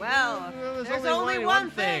 Well, there's only one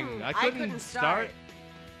thing. I couldn't start.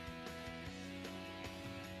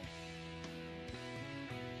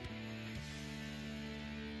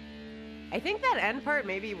 I think that end part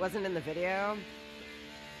maybe wasn't in the video.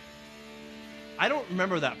 I don't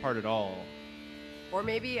remember that part at all. Or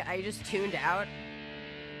maybe I just tuned out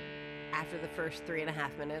after the first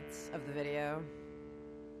 3.5 minutes of the video.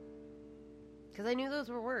 Because I knew those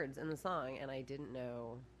were words in the song, and I didn't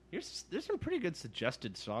know There's some pretty good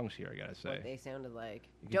suggested songs here, I gotta say. what they sounded like.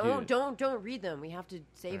 You can Don't read them. We have to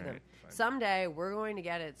save All them. right, fine. Someday we're going to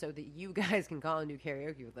get it so that you guys can call and do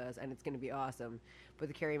karaoke with us, and it's going to be awesome. But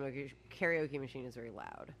the karaoke machine is very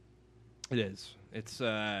loud. It is. It's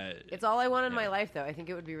all I want in yeah. my life, though. I think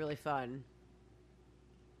it would be really fun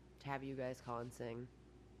to have you guys call and sing.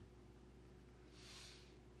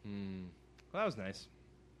 Well, that was nice.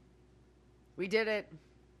 We did it.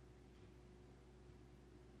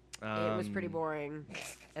 It was pretty boring,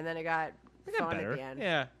 and then it got fun better. at the end.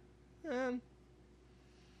 Yeah.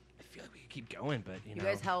 I feel like we could keep going, but you know. You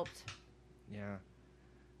guys helped. Yeah.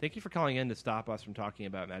 Thank you for calling in to stop us from talking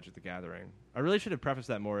about Magic the Gathering. I really should have prefaced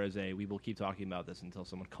that more as we will keep talking about this until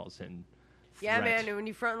someone calls in. Yeah, threat. man, when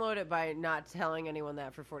you front load it by not telling anyone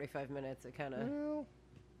that for 45 minutes, it kind of... Well,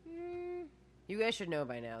 You guys should know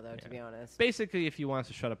by now, though, to be honest. basically, if you want us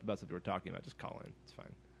to shut up about something we're talking about, just call in. It's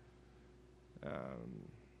fine.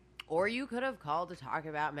 Or you could have called to talk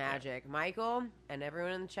about Magic. Michael and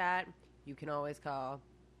everyone in the chat, you can always call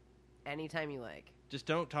anytime you like. Just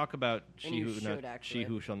don't talk about And you should, actually. she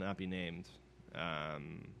who shall not be named,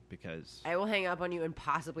 because I will hang up on you and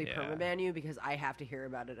possibly Yeah. permaban you because I have to hear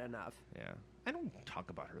about it enough. yeah, I don't talk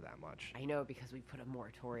about her that much. I know, because we put a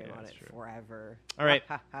moratorium Yeah, on that's it true. forever. All right,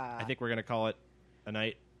 I think we're gonna call it a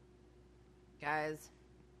night. Guys,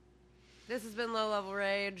 this has been Low Level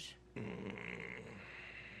Rage.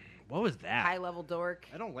 What was that? High Level Dork.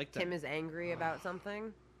 I don't like that. Tim is angry about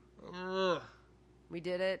something. Ugh, We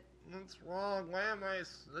did it. what's wrong? Why am I in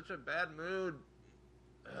such a bad mood?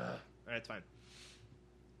 Ugh. All right, it's fine.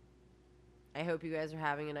 I hope you guys are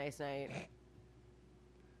having a nice night.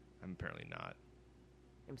 I'm apparently not.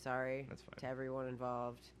 I'm sorry That's fine. to everyone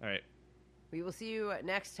involved. All right, We will see you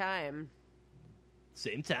next time.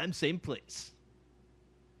 same time, same place.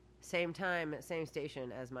 Same time, same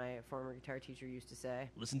station, as my former guitar teacher used to say.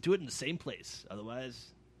 Listen to it in the same place.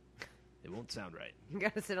 Otherwise, it won't sound right. You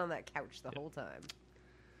gotta sit on that couch the whole time.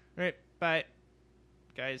 All right, bye,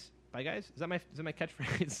 guys. Bye, guys. Is that my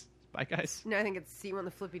catchphrase? Bye, guys. No, I think it's see you on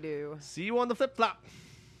the flippy do. See you on the flip flop.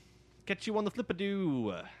 Catch you on the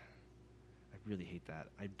flip-a-doo. I really hate that.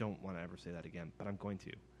 I don't want to ever say that again, but I'm going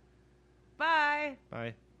to. Bye.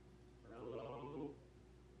 Bye. Hello.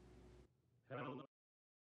 Hello.